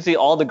 You can see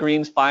all the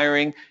greens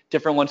firing,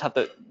 different ones have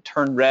to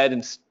turn red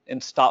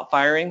and stop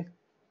firing,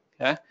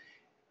 okay?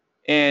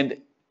 And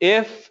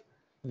if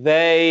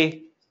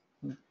they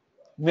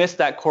miss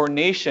that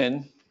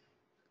coordination,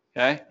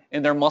 okay,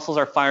 and their muscles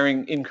are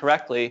firing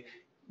incorrectly,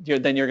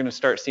 then you're going to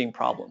start seeing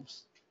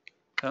problems.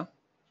 Okay?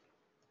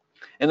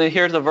 And then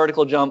here's a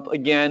vertical jump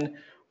again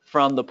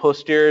from the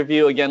posterior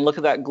view. Again, look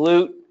at that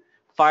glute,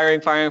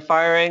 firing, firing,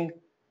 firing,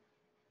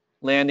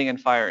 landing and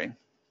firing.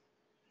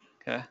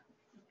 Okay.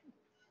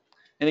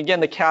 And again,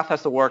 the calf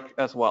has to work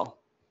as well.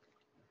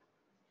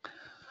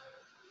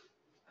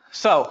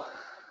 So,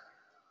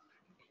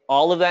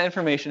 all of that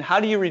information,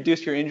 how do you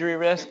reduce your injury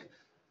risk?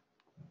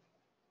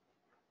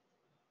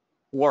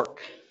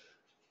 Work.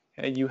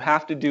 Okay, you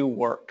have to do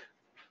work.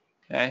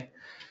 Okay,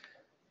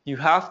 you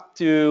have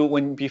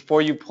to,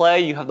 before you play,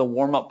 you have to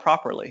warm up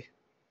properly.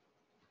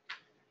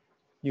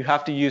 You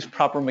have to use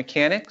proper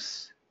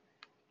mechanics,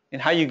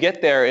 and how you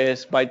get there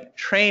is by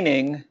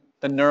training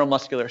the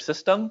neuromuscular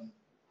system.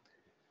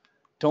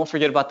 Don't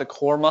forget about the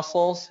core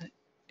muscles,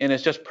 and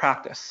it's just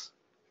practice.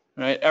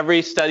 Right?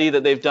 Every study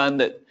that they've done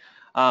that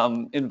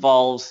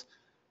involves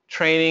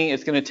training,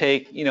 it's going to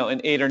take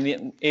an 8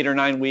 or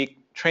 9 week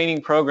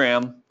training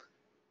program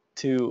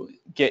to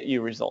get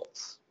you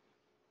results.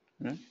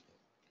 Right?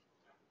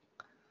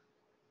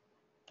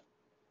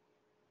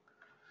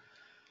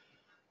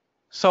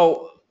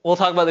 So we'll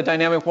talk about the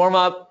dynamic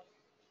warm-up.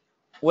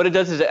 What it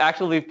does is it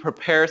actively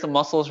prepares the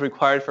muscles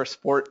required for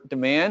sport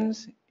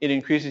demands. It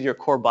increases your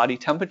core body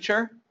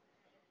temperature.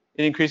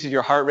 It increases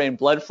your heart rate and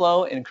blood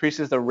flow. It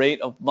increases the rate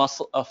of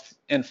muscle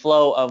and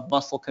flow of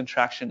muscle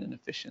contraction and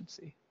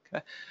efficiency.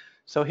 Okay,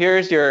 so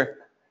here's your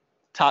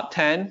top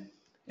 10,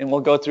 and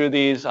we'll go through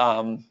these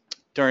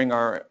during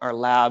our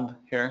lab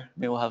here.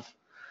 Maybe we'll have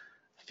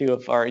a few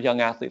of our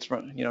young athletes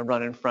run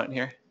in front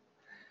here.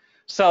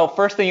 So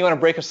first thing, you want to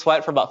break a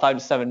sweat for about 5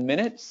 to 7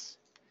 minutes,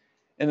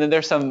 and then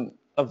there's some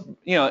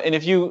and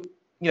if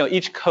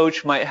each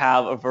coach might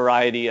have a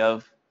variety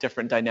of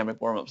different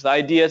dynamic warm-ups. The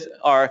ideas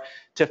are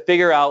to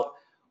figure out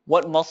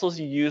what muscles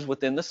you use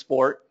within the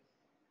sport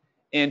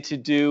and to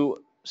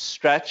do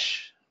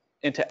stretch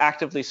and to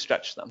actively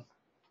stretch them.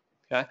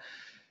 Okay,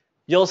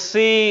 you'll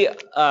see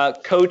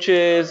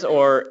coaches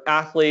or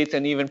athletes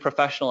and even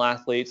professional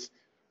athletes,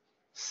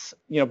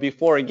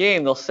 before a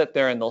game they'll sit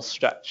there and they'll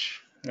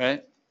stretch,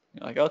 right?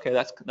 You're like, okay,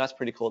 that's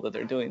pretty cool that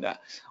they're doing that,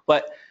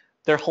 but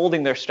they're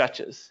holding their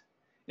stretches.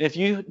 If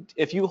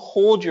you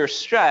hold your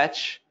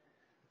stretch,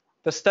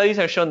 the studies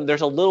have shown that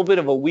there's a little bit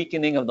of a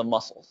weakening of the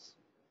muscles.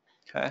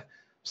 Okay,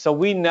 so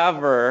we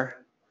never,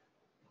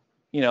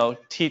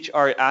 teach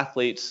our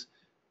athletes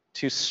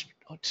to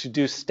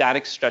do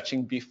static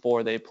stretching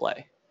before they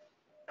play.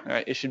 All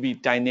right, it should be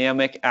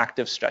dynamic,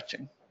 active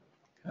stretching.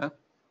 Okay?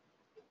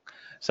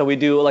 So we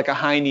do like a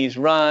high knees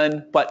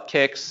run, butt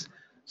kicks,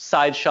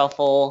 side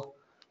shuffle.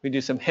 We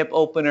do some hip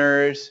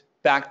openers,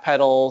 back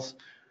pedals,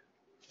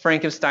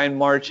 Frankenstein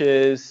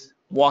marches,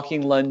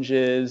 walking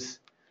lunges,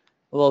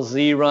 little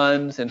Z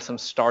runs, and some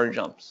star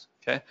jumps.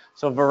 Okay,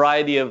 so a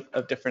variety of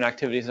different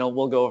activities, and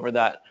we'll go over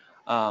that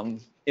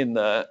in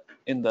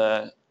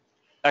the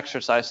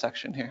exercise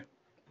section here.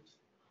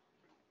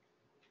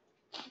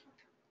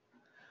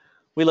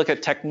 We look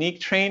at technique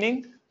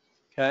training.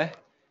 Okay,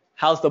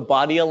 how's the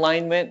body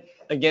alignment?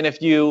 Again,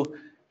 if you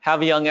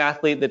have a young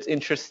athlete that's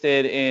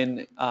interested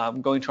in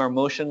going to our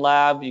motion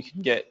lab, you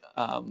can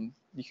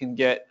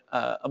get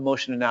a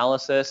motion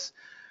analysis.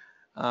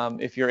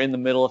 If you're in the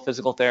middle of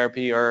physical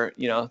therapy, or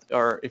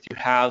if you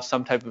have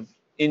some type of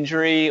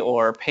injury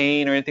or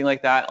pain or anything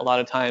like that, a lot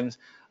of times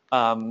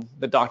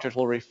the doctors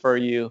will refer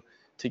you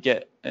to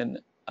get an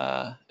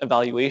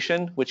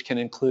evaluation, which can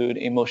include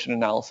a motion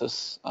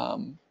analysis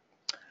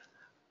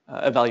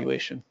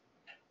evaluation.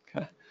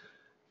 Okay.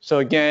 So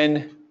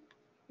again,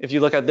 if you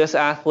look at this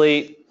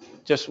athlete,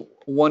 just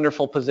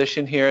wonderful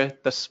position here.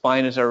 The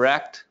spine is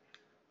erect.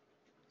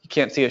 You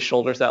can't see his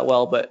shoulders that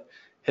well, but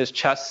his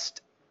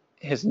chest,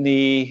 his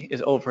knee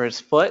is over his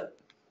foot.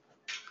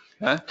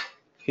 Okay.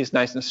 He's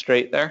nice and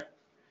straight there.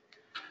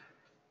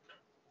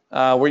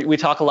 We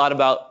talk a lot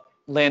about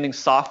landing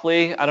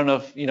softly. I don't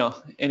know if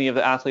any of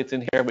the athletes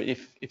in here, but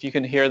if you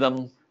can hear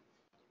them,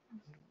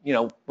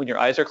 when your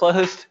eyes are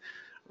closed,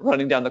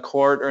 running down the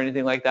court or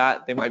anything like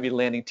that, they might be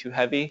landing too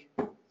heavy.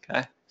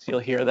 Okay, so you'll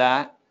hear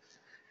that.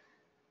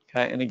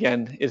 Okay, and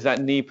again, is that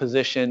knee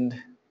positioned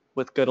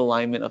with good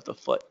alignment of the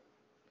foot?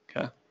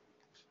 Okay,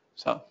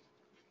 so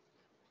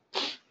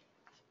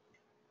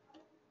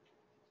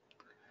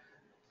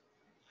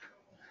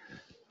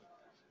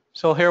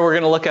here we're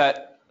going to look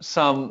at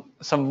some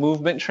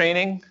movement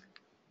training.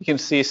 You can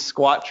see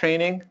squat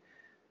training.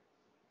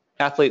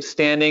 Athletes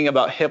standing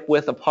about hip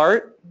width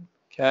apart.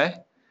 Okay,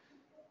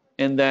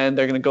 and then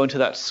they're going to go into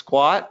that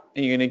squat,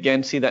 and you're going to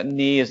again see that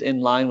knee is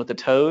in line with the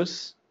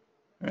toes,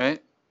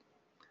 right?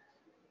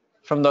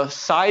 From the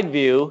side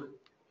view,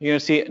 you're going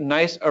to see a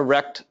nice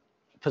erect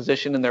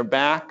position in their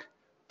back,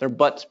 their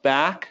butt's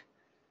back,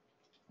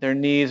 their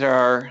knees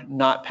are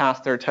not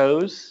past their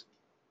toes,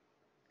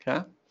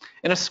 okay?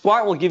 And a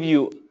squat will give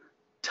you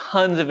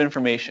tons of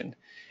information.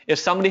 If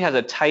somebody has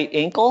a tight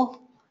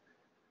ankle,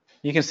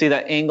 you can see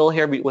that angle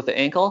here with the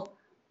ankle,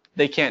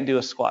 they can't do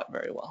a squat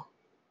very well,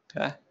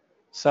 okay?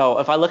 So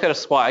if I look at a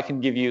squat, I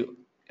can give you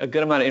a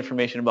good amount of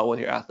information about what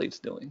your athlete's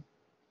doing,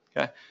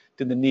 okay?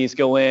 Did the knees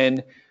go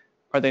in?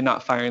 Are they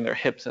not firing their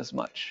hips as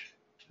much,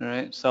 all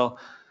right? So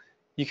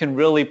you can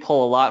really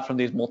pull a lot from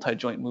these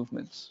multi-joint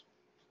movements.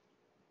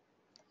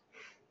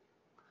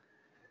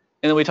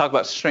 And then we talk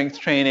about strength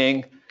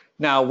training.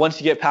 Now, once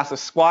you get past a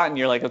squat and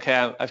you're like,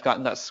 okay, I've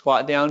gotten that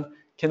squat down,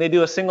 can they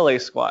do a single leg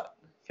squat?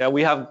 Okay,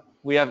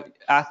 we have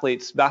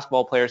athletes,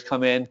 basketball players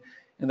come in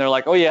and they're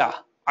like, oh yeah,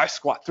 I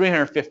squat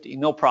 350,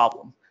 no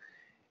problem.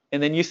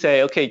 And then you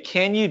say, okay,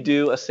 can you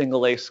do a single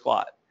leg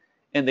squat?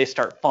 And they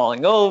start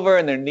falling over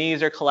and their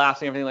knees are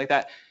collapsing, everything like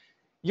that.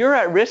 You're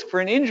at risk for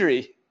an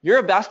injury. You're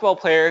a basketball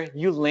player,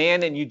 you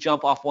land and you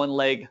jump off one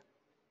leg,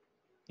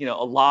 a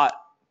lot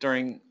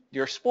during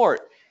your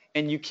sport.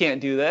 And you can't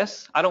do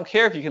this. I don't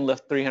care if you can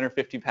lift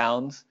 350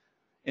 pounds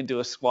and do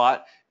a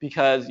squat,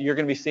 because you're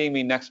going to be seeing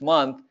me next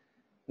month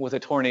with a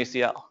torn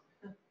ACL.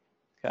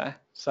 Okay,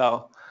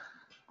 so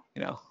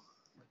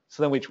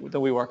so then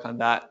we work on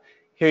that.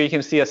 Here you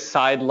can see a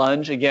side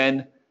lunge.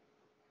 Again,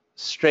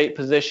 straight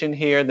position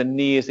here. The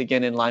knee is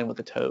again in line with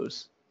the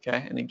toes.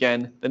 Okay, and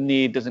again, the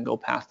knee doesn't go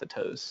past the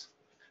toes.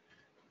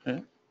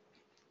 Okay.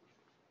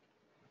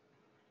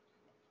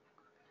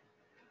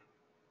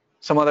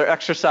 Some other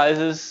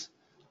exercises.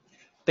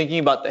 Thinking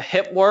about the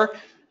hip work,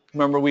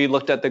 remember we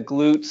looked at the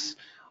glutes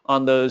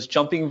on those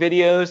jumping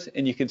videos,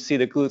 and you could see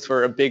the glutes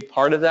were a big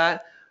part of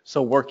that.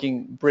 So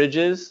working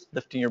bridges,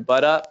 lifting your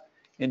butt up,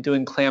 and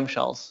doing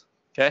clamshells.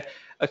 Okay,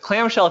 a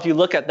clamshell, if you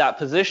look at that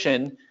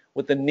position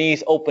with the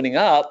knees opening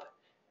up,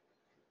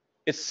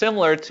 it's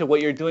similar to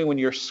what you're doing when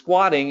you're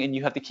squatting and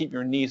you have to keep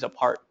your knees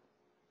apart,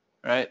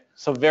 right?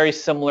 So very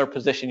similar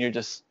position. You're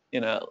just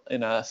in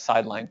a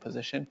sideline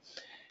position.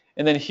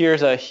 And then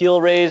here's a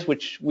heel raise,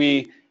 which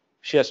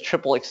she has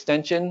triple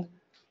extension.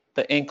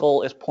 The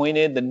ankle is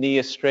pointed, the knee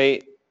is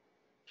straight,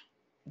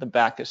 the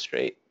back is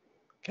straight.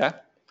 Okay,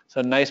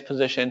 so nice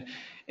position.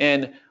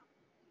 And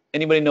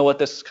anybody know what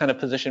this kind of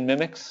position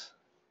mimics?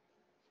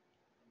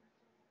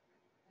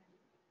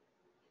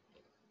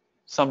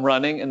 Some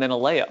running and then a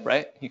layup,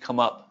 right? You come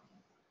up,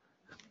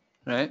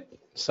 right?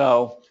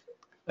 So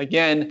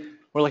again,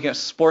 we're looking at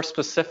sport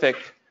specific.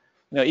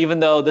 Even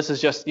though this is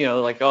just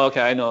like, oh,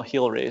 okay, I know a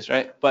heel raise,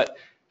 right? But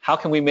how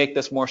can we make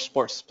this more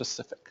sport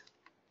specific?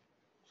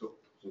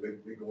 So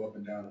they go up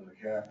and down on the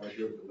calf right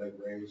here with the leg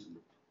raised.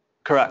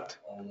 Correct.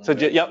 So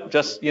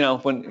just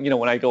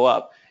when I go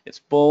up, it's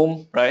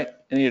boom, right?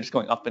 And you're just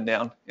going up and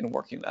down and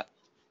working that.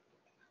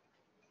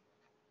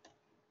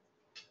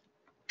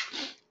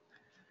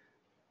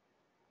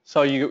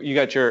 So you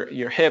got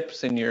your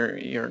hips and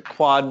your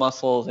quad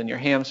muscles and your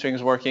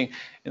hamstrings working,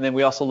 and then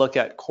we also look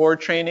at core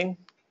training.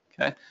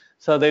 Okay.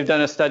 So they've done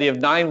a study of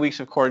 9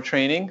 weeks of core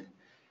training,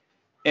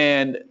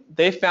 and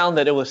they found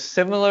that it was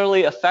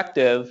similarly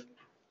effective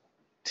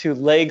to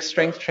leg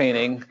strength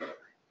training,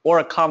 or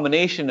a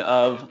combination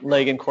of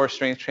leg and core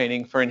strength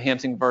training for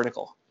enhancing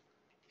vertical.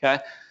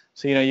 Okay,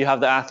 so you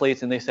have the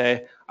athletes and they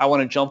say, I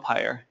want to jump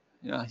higher.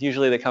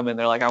 Usually they come in,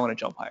 they're like, I want to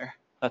jump higher.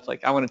 That's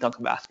like, I want to dunk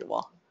a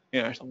basketball,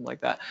 or something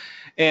like that.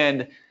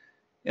 And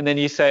then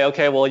you say,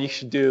 okay, well, you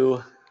should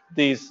do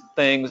these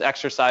things,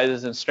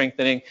 exercises and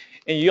strengthening,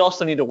 and you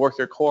also need to work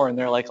your core. And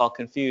they're like all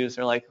confused.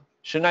 They're like,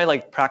 shouldn't I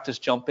like practice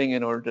jumping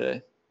in order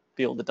to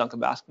be able to dunk a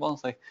basketball?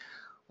 It's like,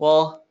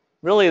 well,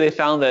 really, they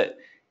found that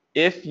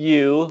if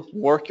you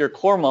work your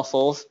core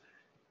muscles,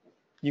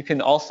 you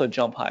can also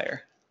jump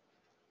higher,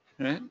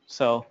 right?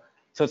 So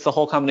it's the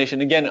whole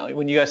combination. Again,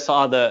 when you guys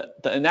saw the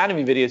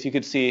anatomy videos, you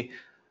could see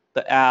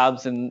the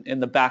abs and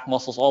the back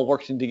muscles all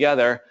working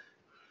together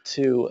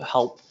to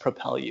help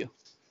propel you,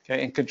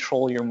 okay, and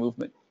control your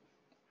movement.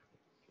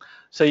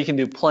 So you can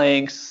do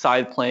planks,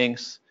 side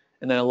planks,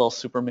 and then a little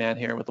Superman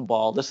here with the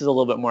ball. This is a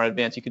little bit more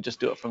advanced. You could just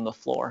do it from the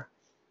floor.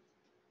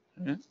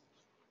 Okay.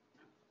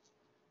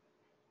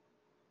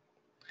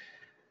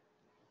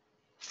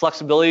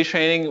 Flexibility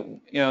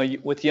training,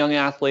 with young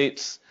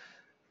athletes,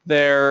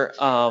 their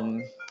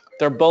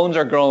bones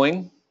are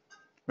growing,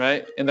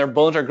 right? And their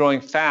bones are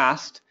growing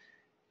fast,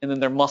 and then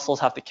their muscles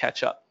have to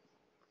catch up.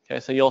 Okay,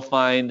 so you'll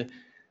find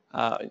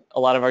a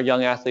lot of our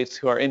young athletes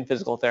who are in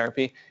physical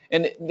therapy,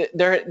 and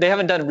they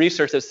haven't done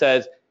research that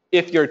says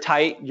if you're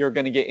tight, you're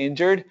going to get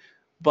injured.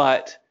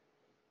 But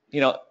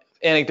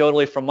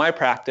anecdotally from my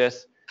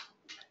practice,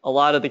 a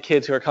lot of the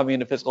kids who are coming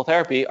into physical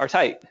therapy are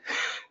tight.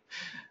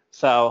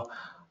 So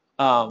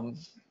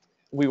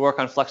we work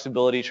on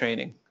flexibility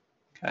training,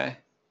 okay?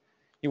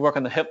 You work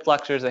on the hip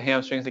flexors, the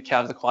hamstrings, the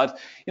calves, the quads.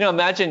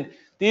 Imagine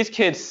these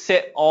kids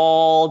sit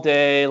all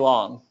day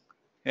long,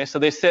 Okay, so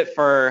they sit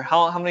for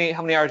how many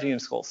hours are you in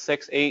school?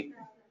 6, 8,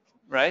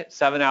 right?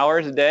 7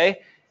 hours a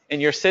day,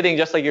 and you're sitting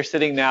just like you're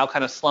sitting now,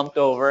 kind of slumped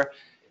over,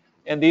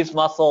 and these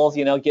muscles,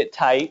 get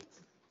tight,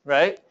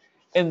 right?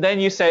 And then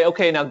you say,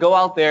 okay, now go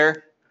out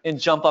there and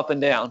jump up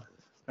and down,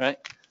 right?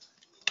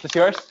 Is this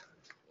yours?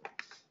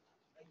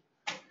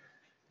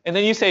 And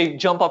then you say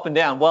jump up and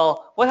down.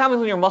 Well, what happens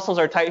when your muscles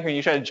are tight here and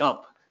you try to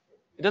jump?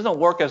 It doesn't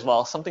work as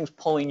well. Something's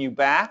pulling you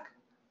back,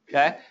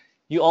 okay?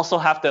 You also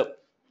have to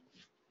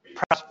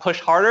push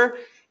harder,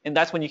 and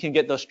that's when you can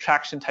get those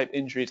traction type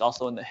injuries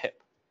also in the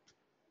hip,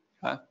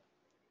 okay?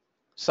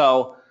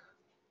 So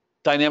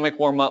dynamic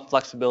warm-up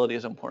flexibility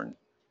is important.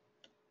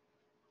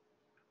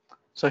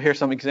 So here's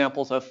some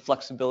examples of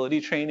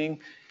flexibility training.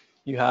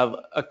 You have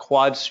a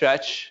quad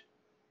stretch,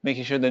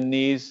 making sure the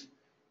knees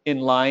in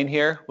line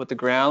here with the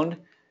ground.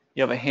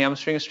 You have a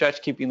hamstring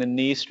stretch, keeping the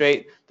knees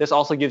straight. This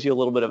also gives you a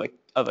little bit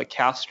of a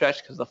calf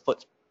stretch because the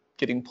foot's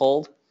getting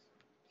pulled.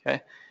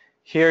 Okay.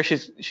 Here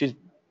she's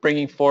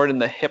bringing forward in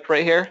the hip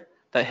right here.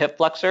 That hip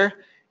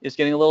flexor is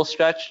getting a little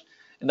stretch,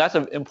 and that's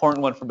an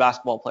important one for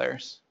basketball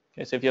players.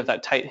 Okay. So if you have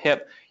that tight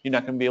hip, you're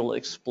not going to be able to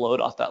explode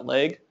off that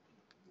leg.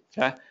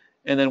 Okay.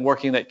 And then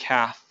working that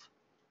calf.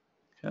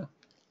 Okay.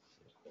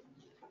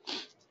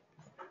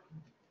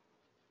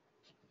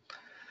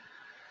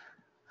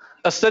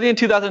 A study in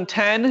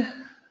 2010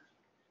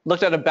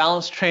 looked at a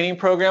balanced training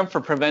program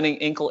for preventing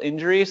ankle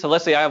injury. So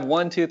let's say I have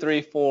 1, 2,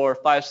 3, 4,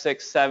 5,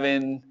 6,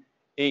 7,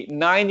 8,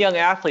 9 young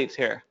athletes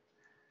here.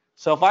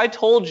 So if I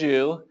told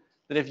you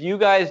that if you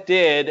guys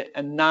did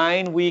a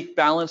 9-week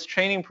balanced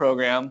training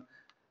program,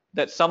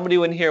 that somebody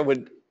in here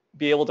would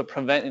be able to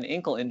prevent an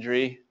ankle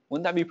injury,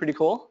 wouldn't that be pretty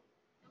cool?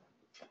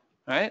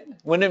 Right?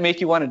 Wouldn't it make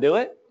you want to do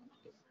it?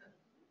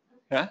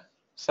 Yeah.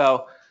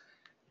 So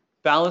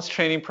balanced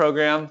training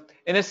program,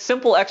 and it's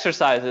simple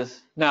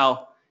exercises.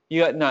 Now,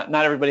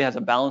 not everybody has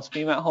a balance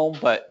beam at home,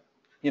 but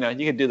you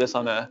could do this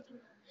on a,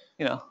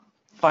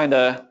 find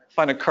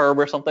a curb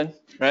or something,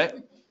 right?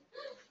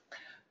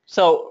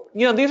 So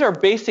these are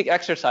basic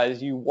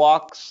exercises. You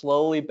walk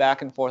slowly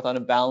back and forth on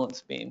a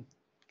balance beam,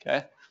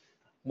 okay?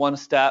 1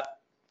 step,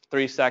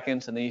 3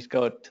 seconds, and then you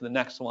go to the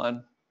next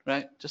one,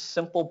 right? Just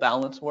simple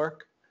balance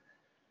work.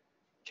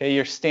 Okay,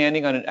 you're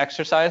standing on an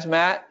exercise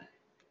mat,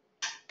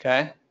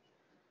 okay?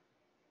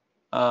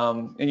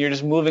 And you're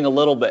just moving a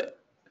little bit,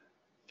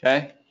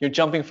 okay? You're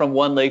jumping from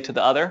one leg to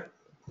the other,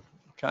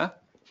 okay?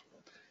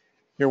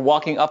 You're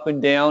walking up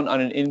and down on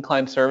an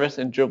incline surface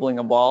and dribbling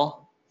a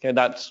ball. Okay,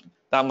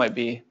 that might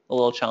be a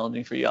little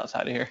challenging for you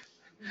outside of here.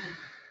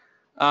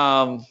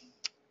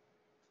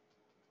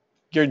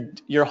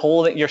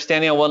 You're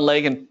standing on one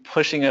leg and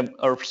pushing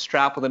a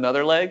strap with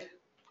another leg,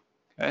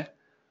 okay?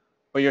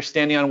 Or you're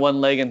standing on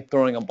one leg and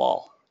throwing a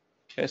ball.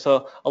 Okay,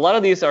 so a lot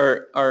of these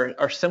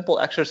are simple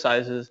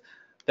exercises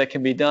that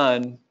can be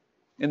done,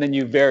 and then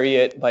you vary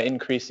it by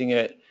increasing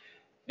it.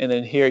 And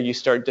then here you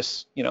start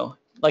just,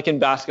 like in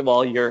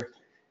basketball,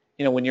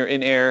 when you're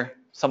in air,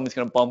 someone's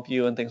going to bump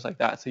you and things like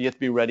that. So you have to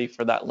be ready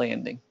for that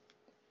landing.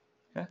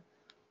 Okay?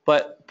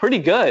 But pretty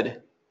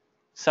good.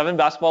 7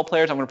 basketball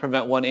players, I'm going to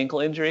prevent 1 ankle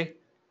injury.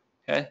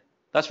 Okay?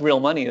 That's real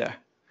money there.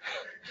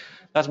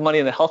 That's money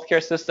in the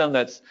healthcare system.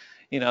 That's,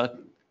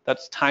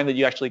 that's time that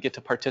you actually get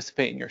to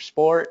participate in your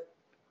sport.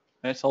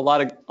 Right? So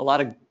a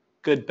lot of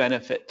good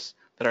benefits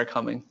that are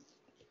coming.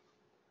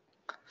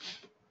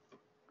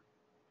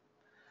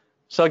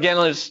 So again,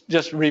 let's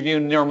just review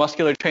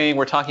neuromuscular training.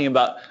 We're talking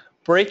about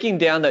breaking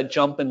down that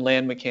jump and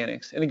land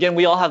mechanics. And again,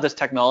 we all have this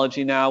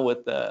technology now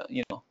with the,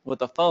 with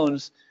the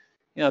phones.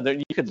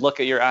 You could look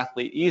at your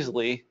athlete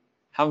easily,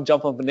 have them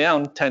jump up and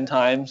down 10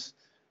 times,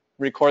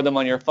 record them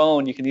on your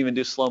phone. You can even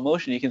do slow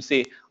motion. You can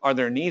see, are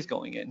their knees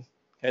going in?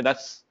 Okay,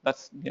 that's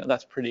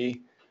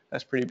pretty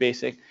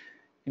basic.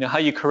 How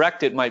you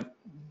correct it might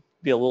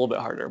be a little bit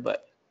harder,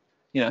 but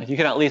you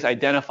can at least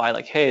identify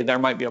like, hey, there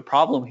might be a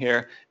problem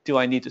here. Do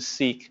I need to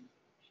seek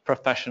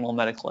professional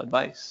medical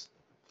advice?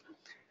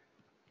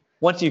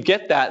 Once you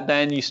get that,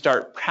 then you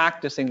start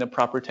practicing the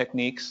proper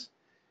techniques.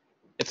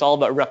 It's all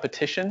about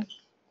repetition.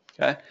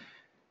 Okay.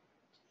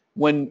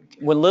 When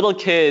little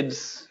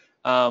kids,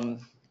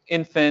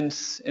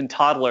 infants and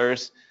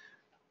toddlers,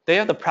 they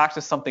have to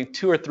practice something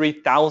 2,000 or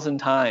 3,000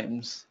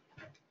 times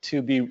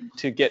to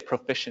get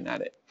proficient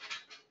at it.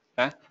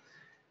 Okay.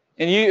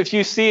 And if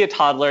you see a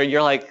toddler,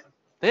 you're like,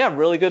 they have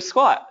really good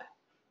squat,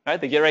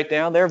 right? They get right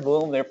down there,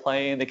 boom, they're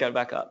playing, they get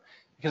back up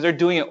because they're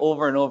doing it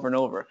over and over and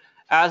over.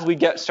 As we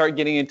start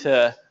getting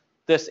into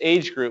this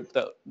age group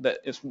that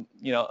is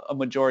a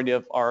majority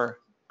of our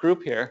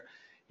group here,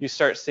 you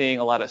start seeing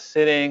a lot of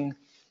sitting,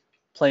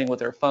 playing with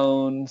their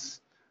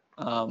phones,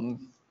 and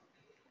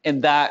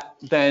that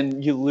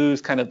then you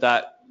lose kind of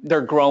that they're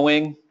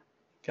growing,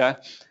 okay,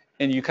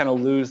 and you kind of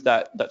lose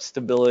that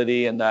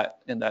stability and that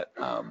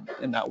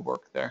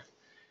work there.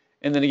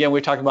 And then again,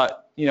 we're talking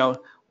about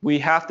we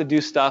have to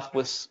do stuff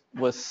with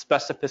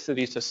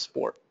specificity to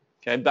sport.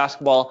 Okay,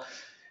 basketball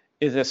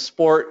is a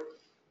sport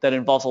that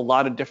involves a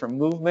lot of different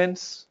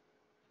movements,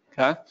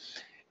 okay?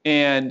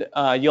 And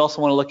you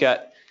also want to look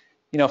at,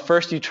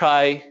 first you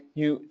try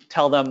you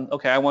tell them,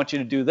 okay, I want you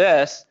to do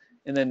this,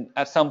 and then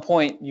at some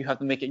point you have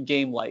to make it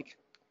game-like.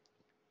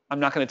 I'm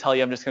not going to tell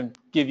you, I'm just going to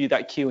give you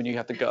that cue and you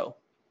have to go.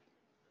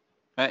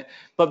 Right?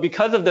 But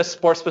because of the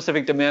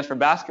sport-specific demands for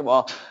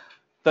basketball,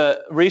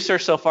 the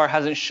research so far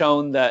hasn't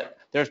shown that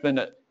there's been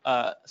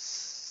a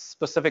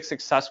specific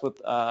success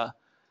with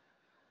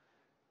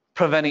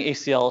preventing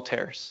ACL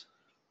tears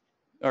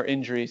or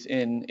injuries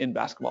in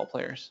basketball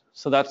players.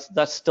 So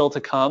that's still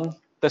to come.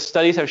 The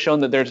studies have shown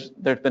that there's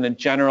been a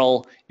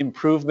general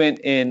improvement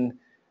in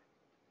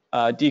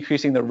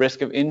decreasing the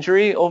risk of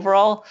injury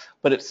overall,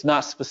 but it's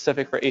not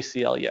specific for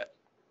ACL yet.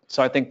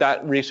 So I think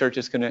that research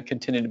is going to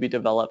continue to be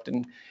developed.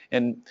 And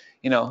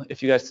you know,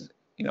 if you guys,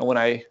 you know, when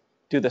I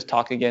do this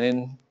talk again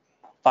in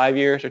 5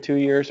 years or 2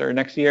 years or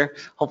next year,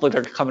 hopefully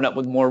they're coming up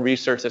with more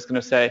research that's going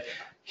to say,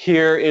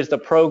 here is the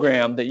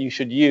program that you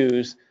should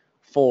use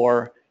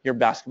for your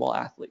basketball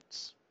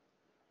athletes.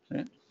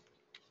 Right?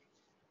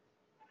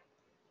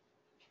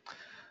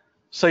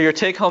 So your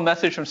take-home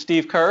message from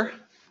Steve Kerr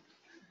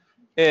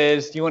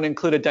is you want to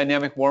include a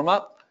dynamic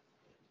warm-up.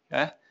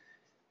 Okay?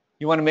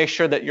 You want to make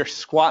sure that your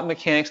squat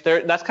mechanics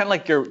there, that's kind of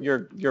like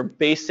your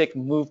basic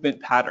movement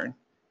pattern.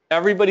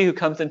 Everybody who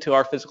comes into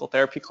our physical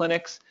therapy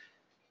clinics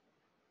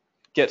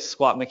gets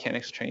squat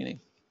mechanics training,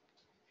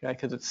 okay?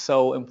 Because it's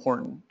so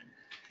important.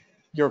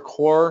 Your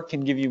core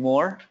can give you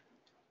more,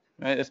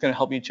 right? It's going to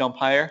help you jump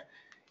higher.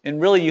 And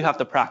really you have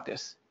to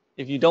practice.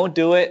 If you don't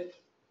do it,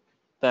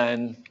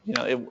 then you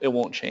know it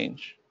won't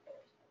change.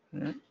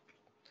 Right?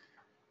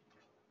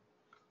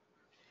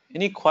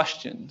 Any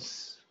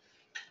questions?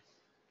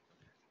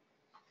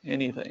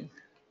 Anything?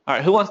 All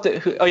right, who wants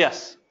to? Oh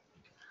yes.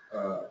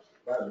 That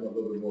is a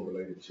little bit more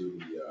related to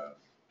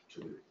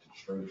the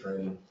strength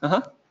training.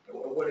 Uh-huh. At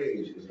what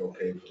age is it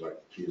okay for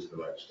like kids to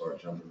like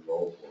start jumping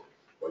rope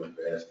or you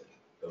fasting,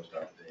 those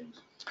type of things?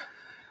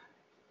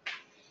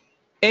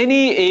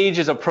 Any age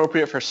is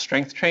appropriate for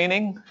strength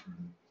training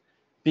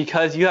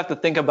because you have to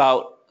think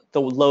about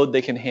the load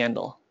they can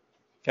handle.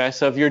 Okay,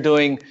 so if you're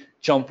doing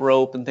jump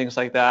rope and things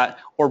like that,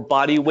 or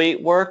body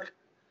weight work,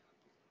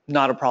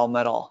 not a problem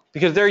at all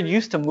because they're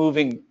used to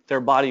moving their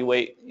body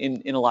weight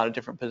in a lot of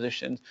different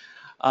positions.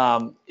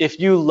 If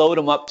you load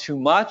them up too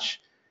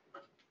much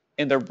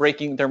and their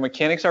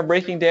mechanics are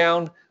breaking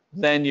down,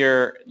 then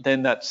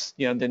that's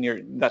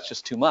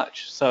just too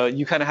much. So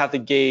you kind of have to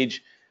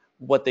gauge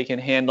what they can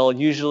handle.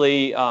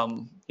 Usually,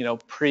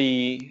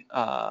 pre-puberty,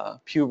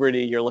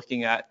 you're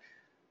looking at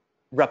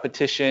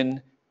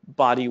repetition,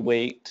 body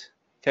weight.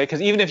 Okay,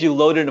 because even if you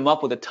loaded them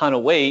up with a ton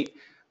of weight,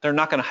 they're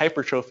not going to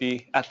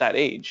hypertrophy at that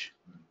age.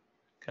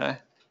 Okay,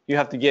 you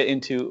have to get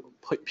into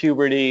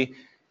puberty,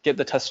 get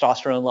the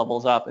testosterone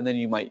levels up, and then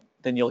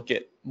you'll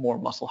get more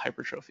muscle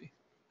hypertrophy.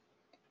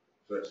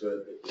 So it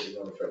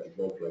don't affect the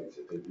both legs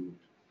if they do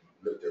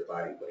lift their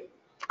body weight.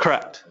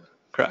 Correct.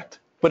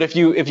 But if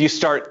you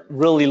start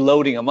really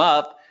loading them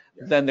up,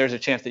 then there's a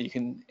chance that you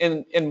can.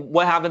 And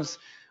what happens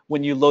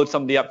when you load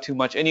somebody up too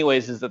much,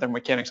 anyways, is that their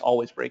mechanics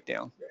always break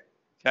down.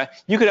 Okay,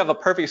 you could have a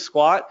perfect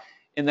squat,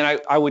 and then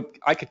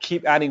I could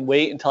keep adding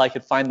weight until I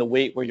could find the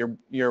weight where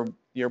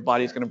your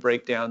body's going to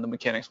break down, the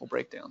mechanics will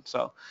break down.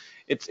 So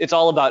it's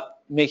all about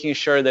making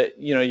sure that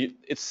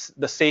it's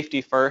the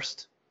safety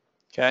first.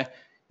 Okay,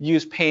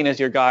 use pain as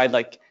your guide.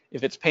 Like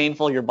if it's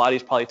painful, your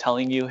body's probably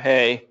telling you,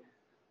 hey,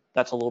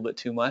 that's a little bit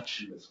too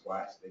much. Even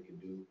squats they can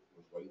do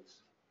with weights.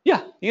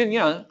 Yeah,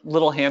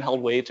 little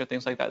handheld weights or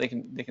things like that. They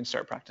can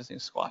start practicing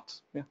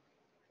squats. Yeah.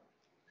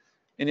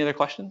 Any other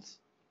questions?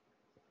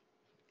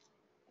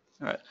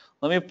 All right,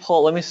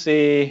 let me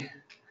see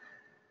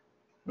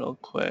real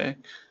quick.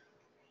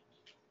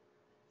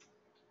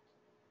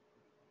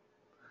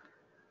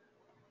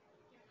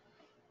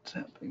 What's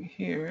happening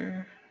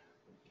here?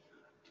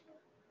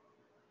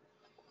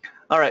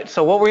 All right,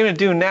 so what we're going to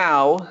do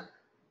now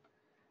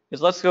is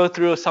let's go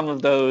through some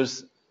of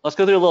those. Let's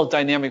go through a little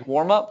dynamic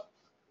warm-up.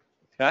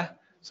 Okay,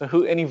 so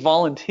any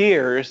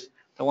volunteers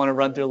that want to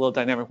run through a little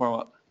dynamic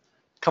warm-up?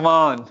 Come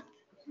on.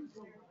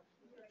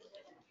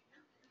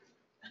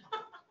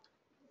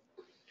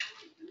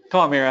 Come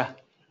on, Mira.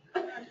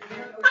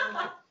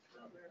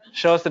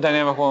 Show us the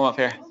dynamic warm-up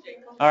here.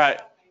 All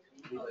right.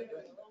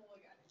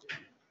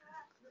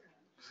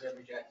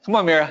 Come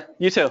on, Mira.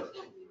 You too.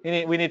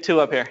 We need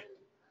two up here.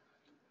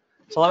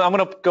 So I'm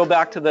going to go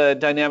back to the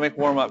dynamic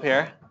warm-up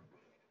here.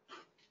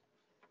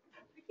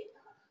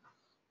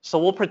 So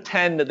we'll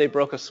pretend that they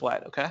broke a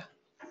sweat, okay?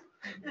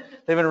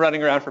 They've been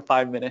running around for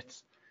 5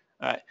 minutes.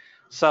 All right.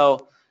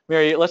 So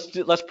Mira,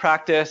 let's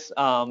practice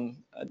a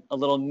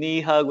little knee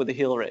hug with a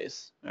heel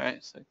raise. All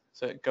right.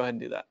 So go ahead and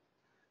do that.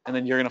 And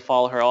then you're going to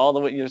follow her all the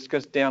way. You just go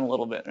down a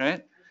little bit,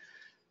 right?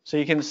 So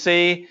you can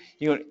see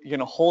you're going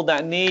to hold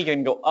that knee. You're going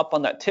to go up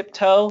on that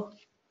tiptoe.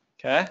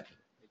 Okay.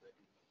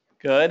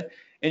 Good.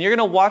 And you're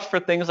going to watch for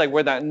things like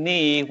where that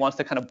knee wants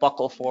to kind of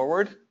buckle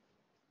forward.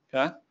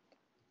 Okay.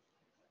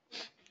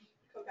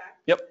 Go back.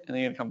 Yep. And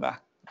then you're going to come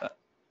back.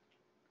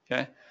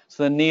 Okay.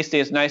 So the knee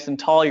stays nice and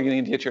tall. You're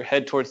going to get your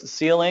head towards the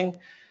ceiling.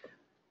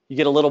 You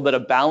get a little bit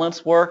of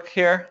balance work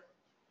here.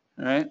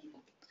 All right.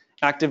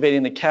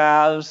 Activating the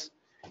calves.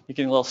 You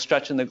can a little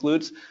stretch in the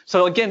glutes.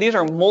 So again, these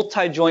are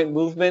multi-joint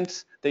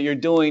movements that you're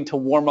doing to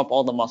warm up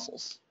all the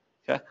muscles.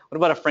 Okay. What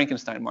about a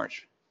Frankenstein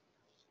march?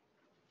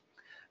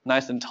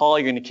 Nice and tall.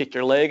 You're going to kick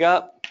your leg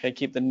up. Okay.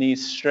 Keep the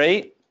knees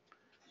straight.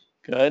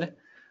 Good.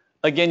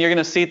 Again, you're going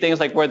to see things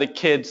like where the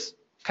kids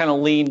kind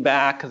of lean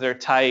back because they're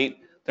tight.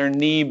 Their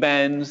knee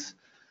bends.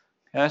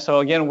 Okay.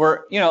 So again,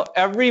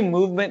 every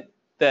movement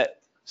that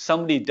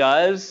somebody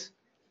does,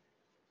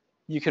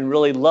 you can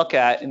really look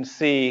at and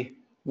see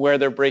where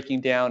they're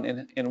breaking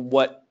down and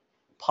what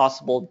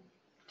possible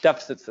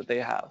deficits that they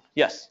have.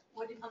 Yes?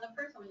 On the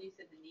first one, you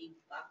said the knee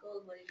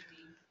buckles. What did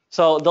you mean?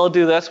 So they'll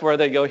do this where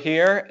they go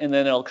here, and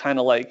then it'll kind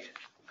of like,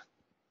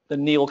 the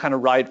knee will kind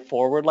of ride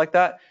forward like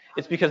that.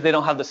 It's because they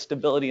don't have the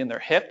stability in their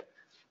hip.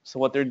 So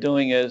what they're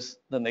doing is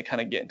then they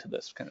kind of get into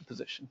this kind of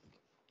position.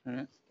 All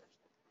right.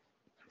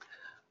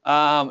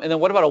 And then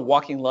what about a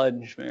walking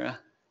lunge, Mira?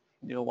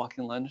 Do a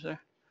walking lunge there?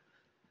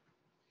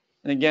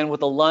 And again,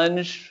 with a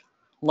lunge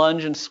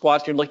and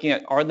squats, you're looking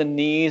at, are the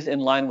knees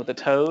in line with the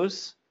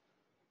toes?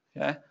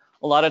 Okay.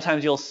 A lot of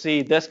times you'll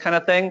see this kind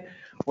of thing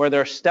where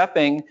they're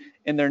stepping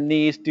and their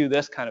knees do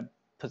this kind of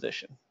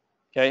position.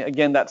 Okay.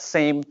 Again, that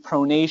same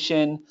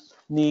pronation,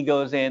 knee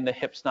goes in, the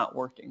hip's not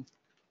working.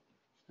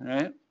 All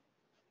right.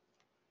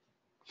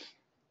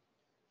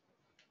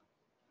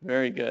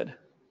 Very good.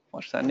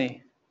 Watch that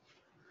knee.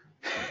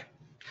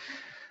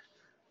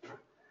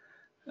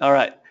 All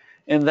right.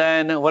 And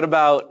then what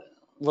about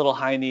little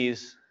high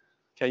knees?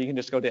 Okay, you can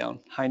just go down.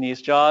 High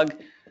knees jog.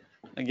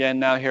 Again,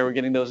 now here we're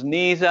getting those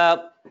knees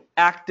up,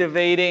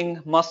 activating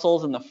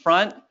muscles in the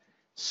front,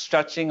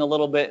 stretching a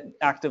little bit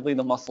actively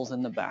the muscles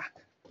in the back.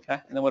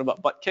 Okay, and then what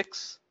about butt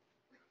kicks?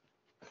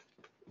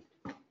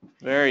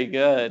 Very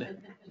good.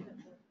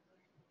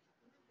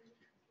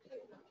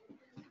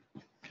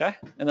 Okay,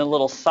 and then a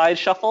little side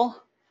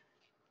shuffle.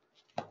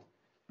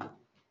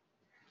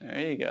 There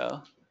you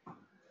go.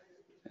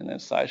 And then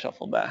side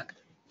shuffle back.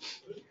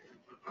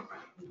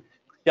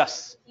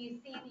 Yes? Do you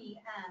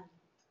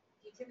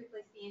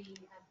typically see any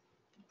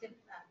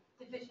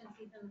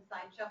deficiencies in the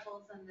side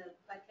shuffles and the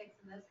butt kicks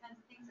and those kinds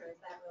of things, or is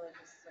that really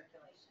just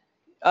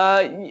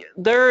circulation?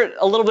 They're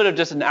a little bit of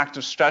just an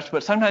active stretch,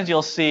 but sometimes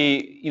you'll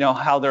see,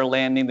 how they're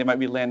landing. They might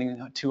be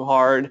landing too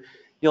hard.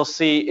 You'll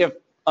see if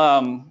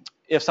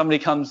somebody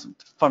comes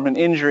from an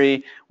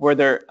injury where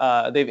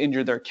they've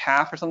injured their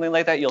calf or something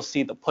like that, you'll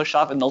see the push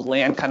off and they'll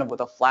land kind of with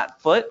a flat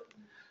foot.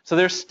 So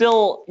there's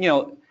still,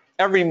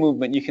 every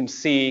movement you can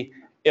see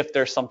if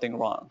there's something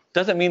wrong.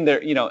 Doesn't mean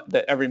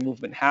that every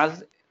movement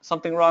has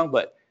something wrong,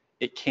 but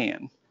it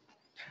can.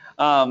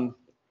 And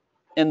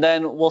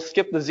then we'll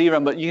skip the Z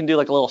run, but you can do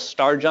like a little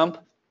star jump.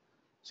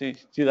 So you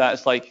do that.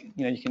 It's like,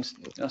 you can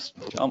just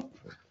jump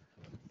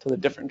to the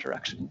different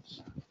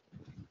directions.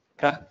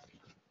 Okay.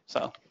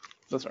 So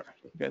those are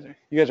you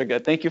guys are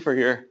good. Thank you for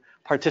your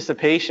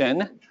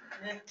participation.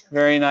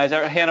 Very nice.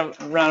 A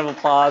round of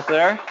applause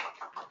there.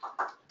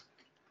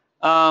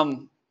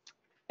 And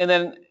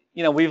then,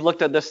 we've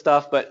looked at this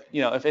stuff, but,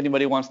 if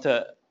anybody wants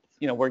to,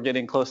 we're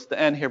getting close to the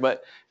end here,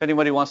 but if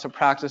anybody wants to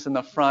practice in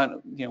the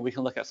front, we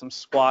can look at some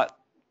squat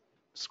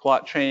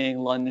training,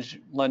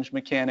 lunge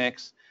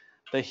mechanics,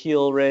 the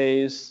heel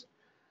raise,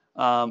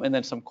 and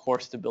then some core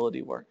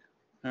stability work.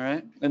 All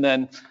right. And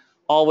then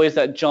always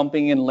that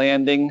jumping and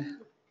landing,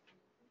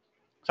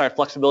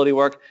 flexibility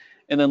work,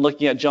 and then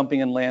looking at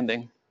jumping and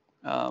landing,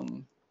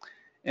 and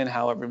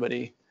how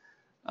everybody,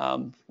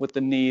 with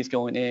the knees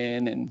going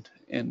in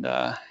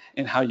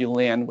and how you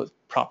land with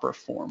proper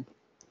form.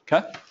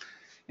 Okay.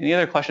 Any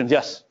other questions?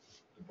 Yes.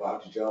 The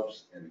box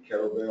jumps and the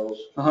kettlebells,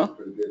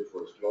 pretty good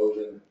for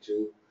explosion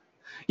too.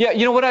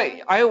 Yeah. What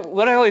I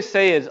always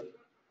say is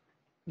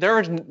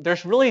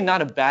there's really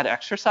not a bad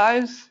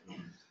exercise.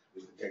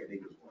 Just the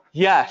technique is one.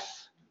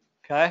 Yes.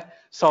 Okay.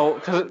 So,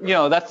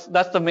 because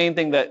that's the main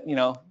thing that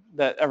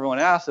that everyone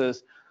asks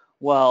is,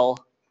 well,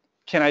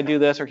 can I do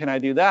this or can I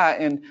do that?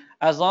 And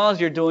as long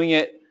as you're doing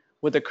it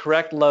with the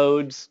correct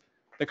loads,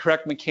 the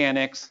correct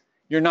mechanics,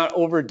 you're not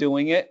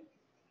overdoing it.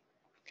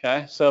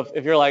 Okay. So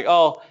if you're like,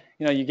 oh,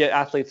 you get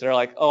athletes that are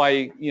like, oh,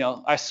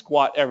 I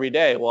squat every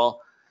day.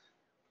 Well,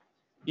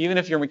 even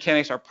if your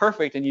mechanics are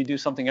perfect and you do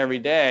something every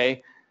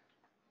day,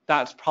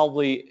 that's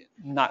probably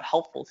not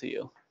helpful to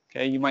you.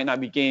 Okay. You might not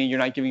be gaining. You're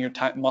not giving your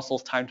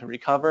muscles time to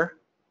recover.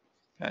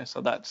 Okay. So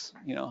that's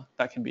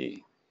that can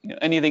be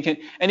anything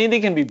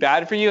can be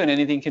bad for you, and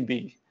anything can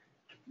be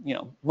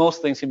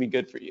most things can be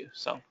good for you.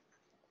 So, you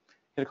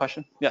had a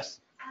question? Yes.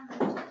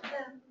 The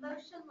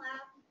motion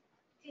lab,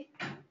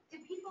 do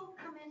people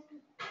come in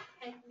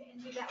and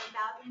do that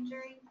without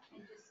injury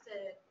and just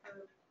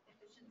for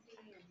efficiency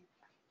and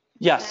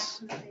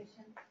Yes.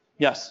 maximization?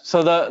 Yes.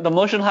 So the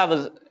motion lab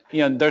is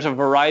there's a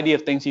variety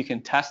of things you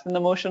can test in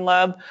the motion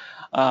lab.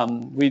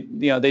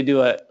 They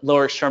do a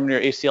lower extremity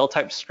or ACL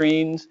type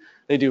screens.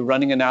 They do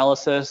running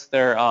analysis.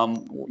 They're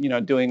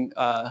doing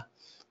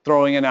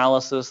throwing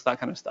analysis, that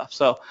kind of stuff.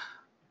 So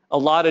a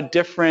lot of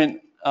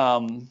different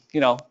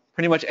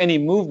pretty much any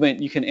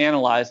movement you can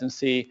analyze and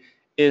see,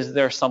 is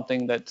there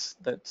something that's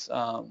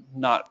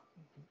not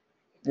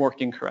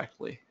working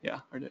correctly,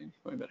 are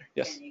going better.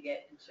 Yes. Can you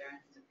get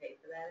insurance to pay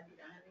for that if you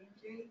don't have an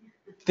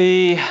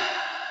injury?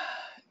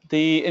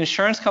 The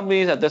insurance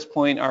companies at this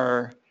point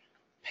are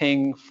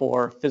paying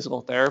for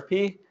physical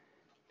therapy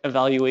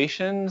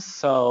evaluations.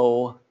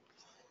 So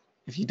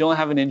if you don't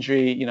have an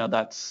injury,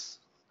 that's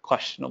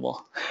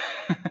questionable.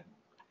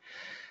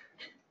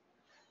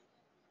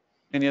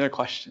 Any other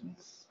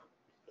questions?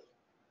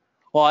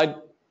 Well, I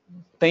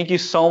thank you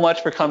so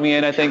much for coming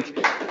in. I think,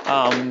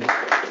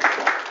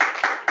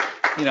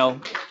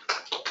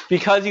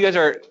 because you guys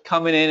are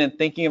coming in and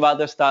thinking about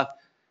this stuff,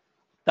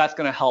 that's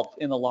going to help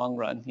in the long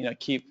run,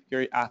 keep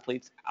your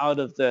athletes out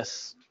of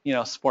this,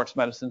 sports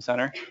medicine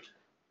center,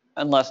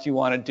 unless you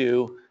want to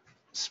do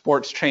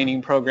sports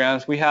training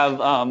programs. We have,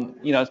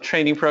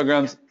 training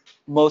programs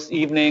most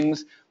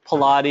evenings,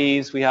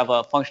 Pilates, we have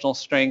a functional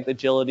strength,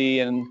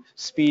 agility, and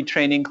speed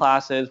training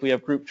classes. We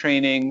have group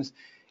trainings,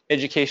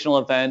 educational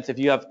events. If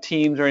you have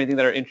teams or anything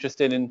that are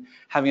interested in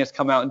having us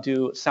come out and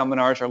do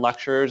seminars or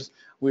lectures,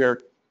 we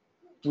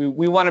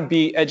want to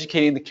be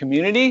educating the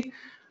community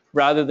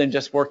rather than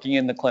just working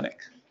in the clinic.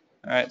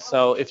 All right.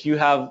 So if you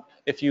have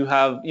you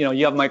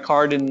have my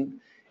card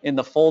in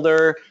the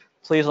folder,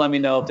 please let me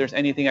know if there's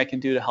anything I can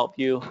do to help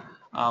you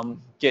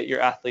get your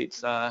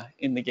athletes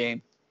in the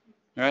game.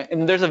 All right.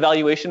 And there's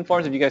evaluation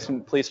forms. If you guys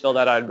can please fill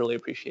that out, I'd really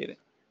appreciate it.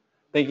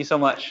 Thank you so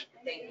much.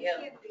 Thank you.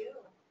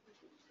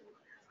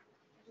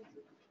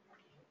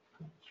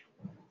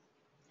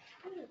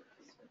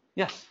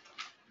 Yes.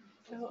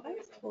 So I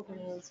was told when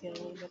I was young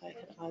that I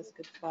had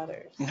osgood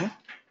bladders, Mm-hmm.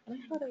 and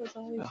I thought it was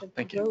always a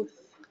thank you. growth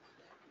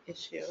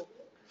issue.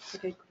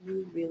 Like I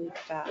grew really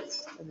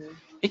fast, and then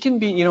It can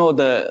be,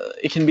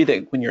 it can be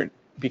that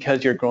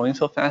because you're growing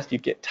so fast, you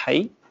get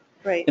tight.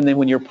 right. And then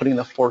when you're putting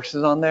the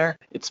forces on there,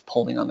 it's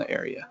pulling on the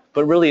area.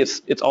 But really,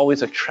 it's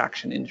always a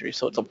traction injury.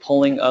 So it's a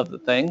pulling of the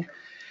thing.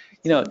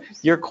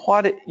 Your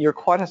quad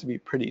has to be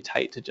pretty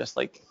tight to just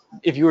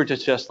if you were to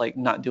just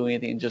not do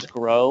anything and just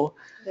grow.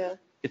 Yeah.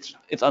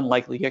 It's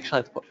unlikely. You actually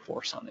have to put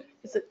force on it.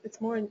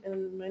 It's more,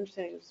 and my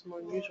understanding is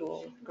more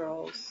unusual with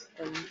girls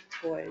than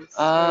boys.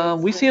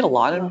 We see it a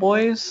lot in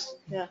boys.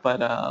 Yeah.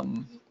 But I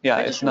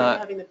it's just remember not.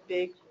 having the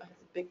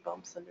big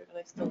bumps under, and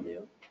I still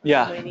do.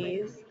 Yeah. On my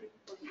knees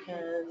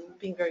and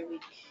being very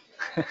weak.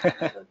 So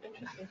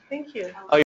interesting. Thank you. Oh,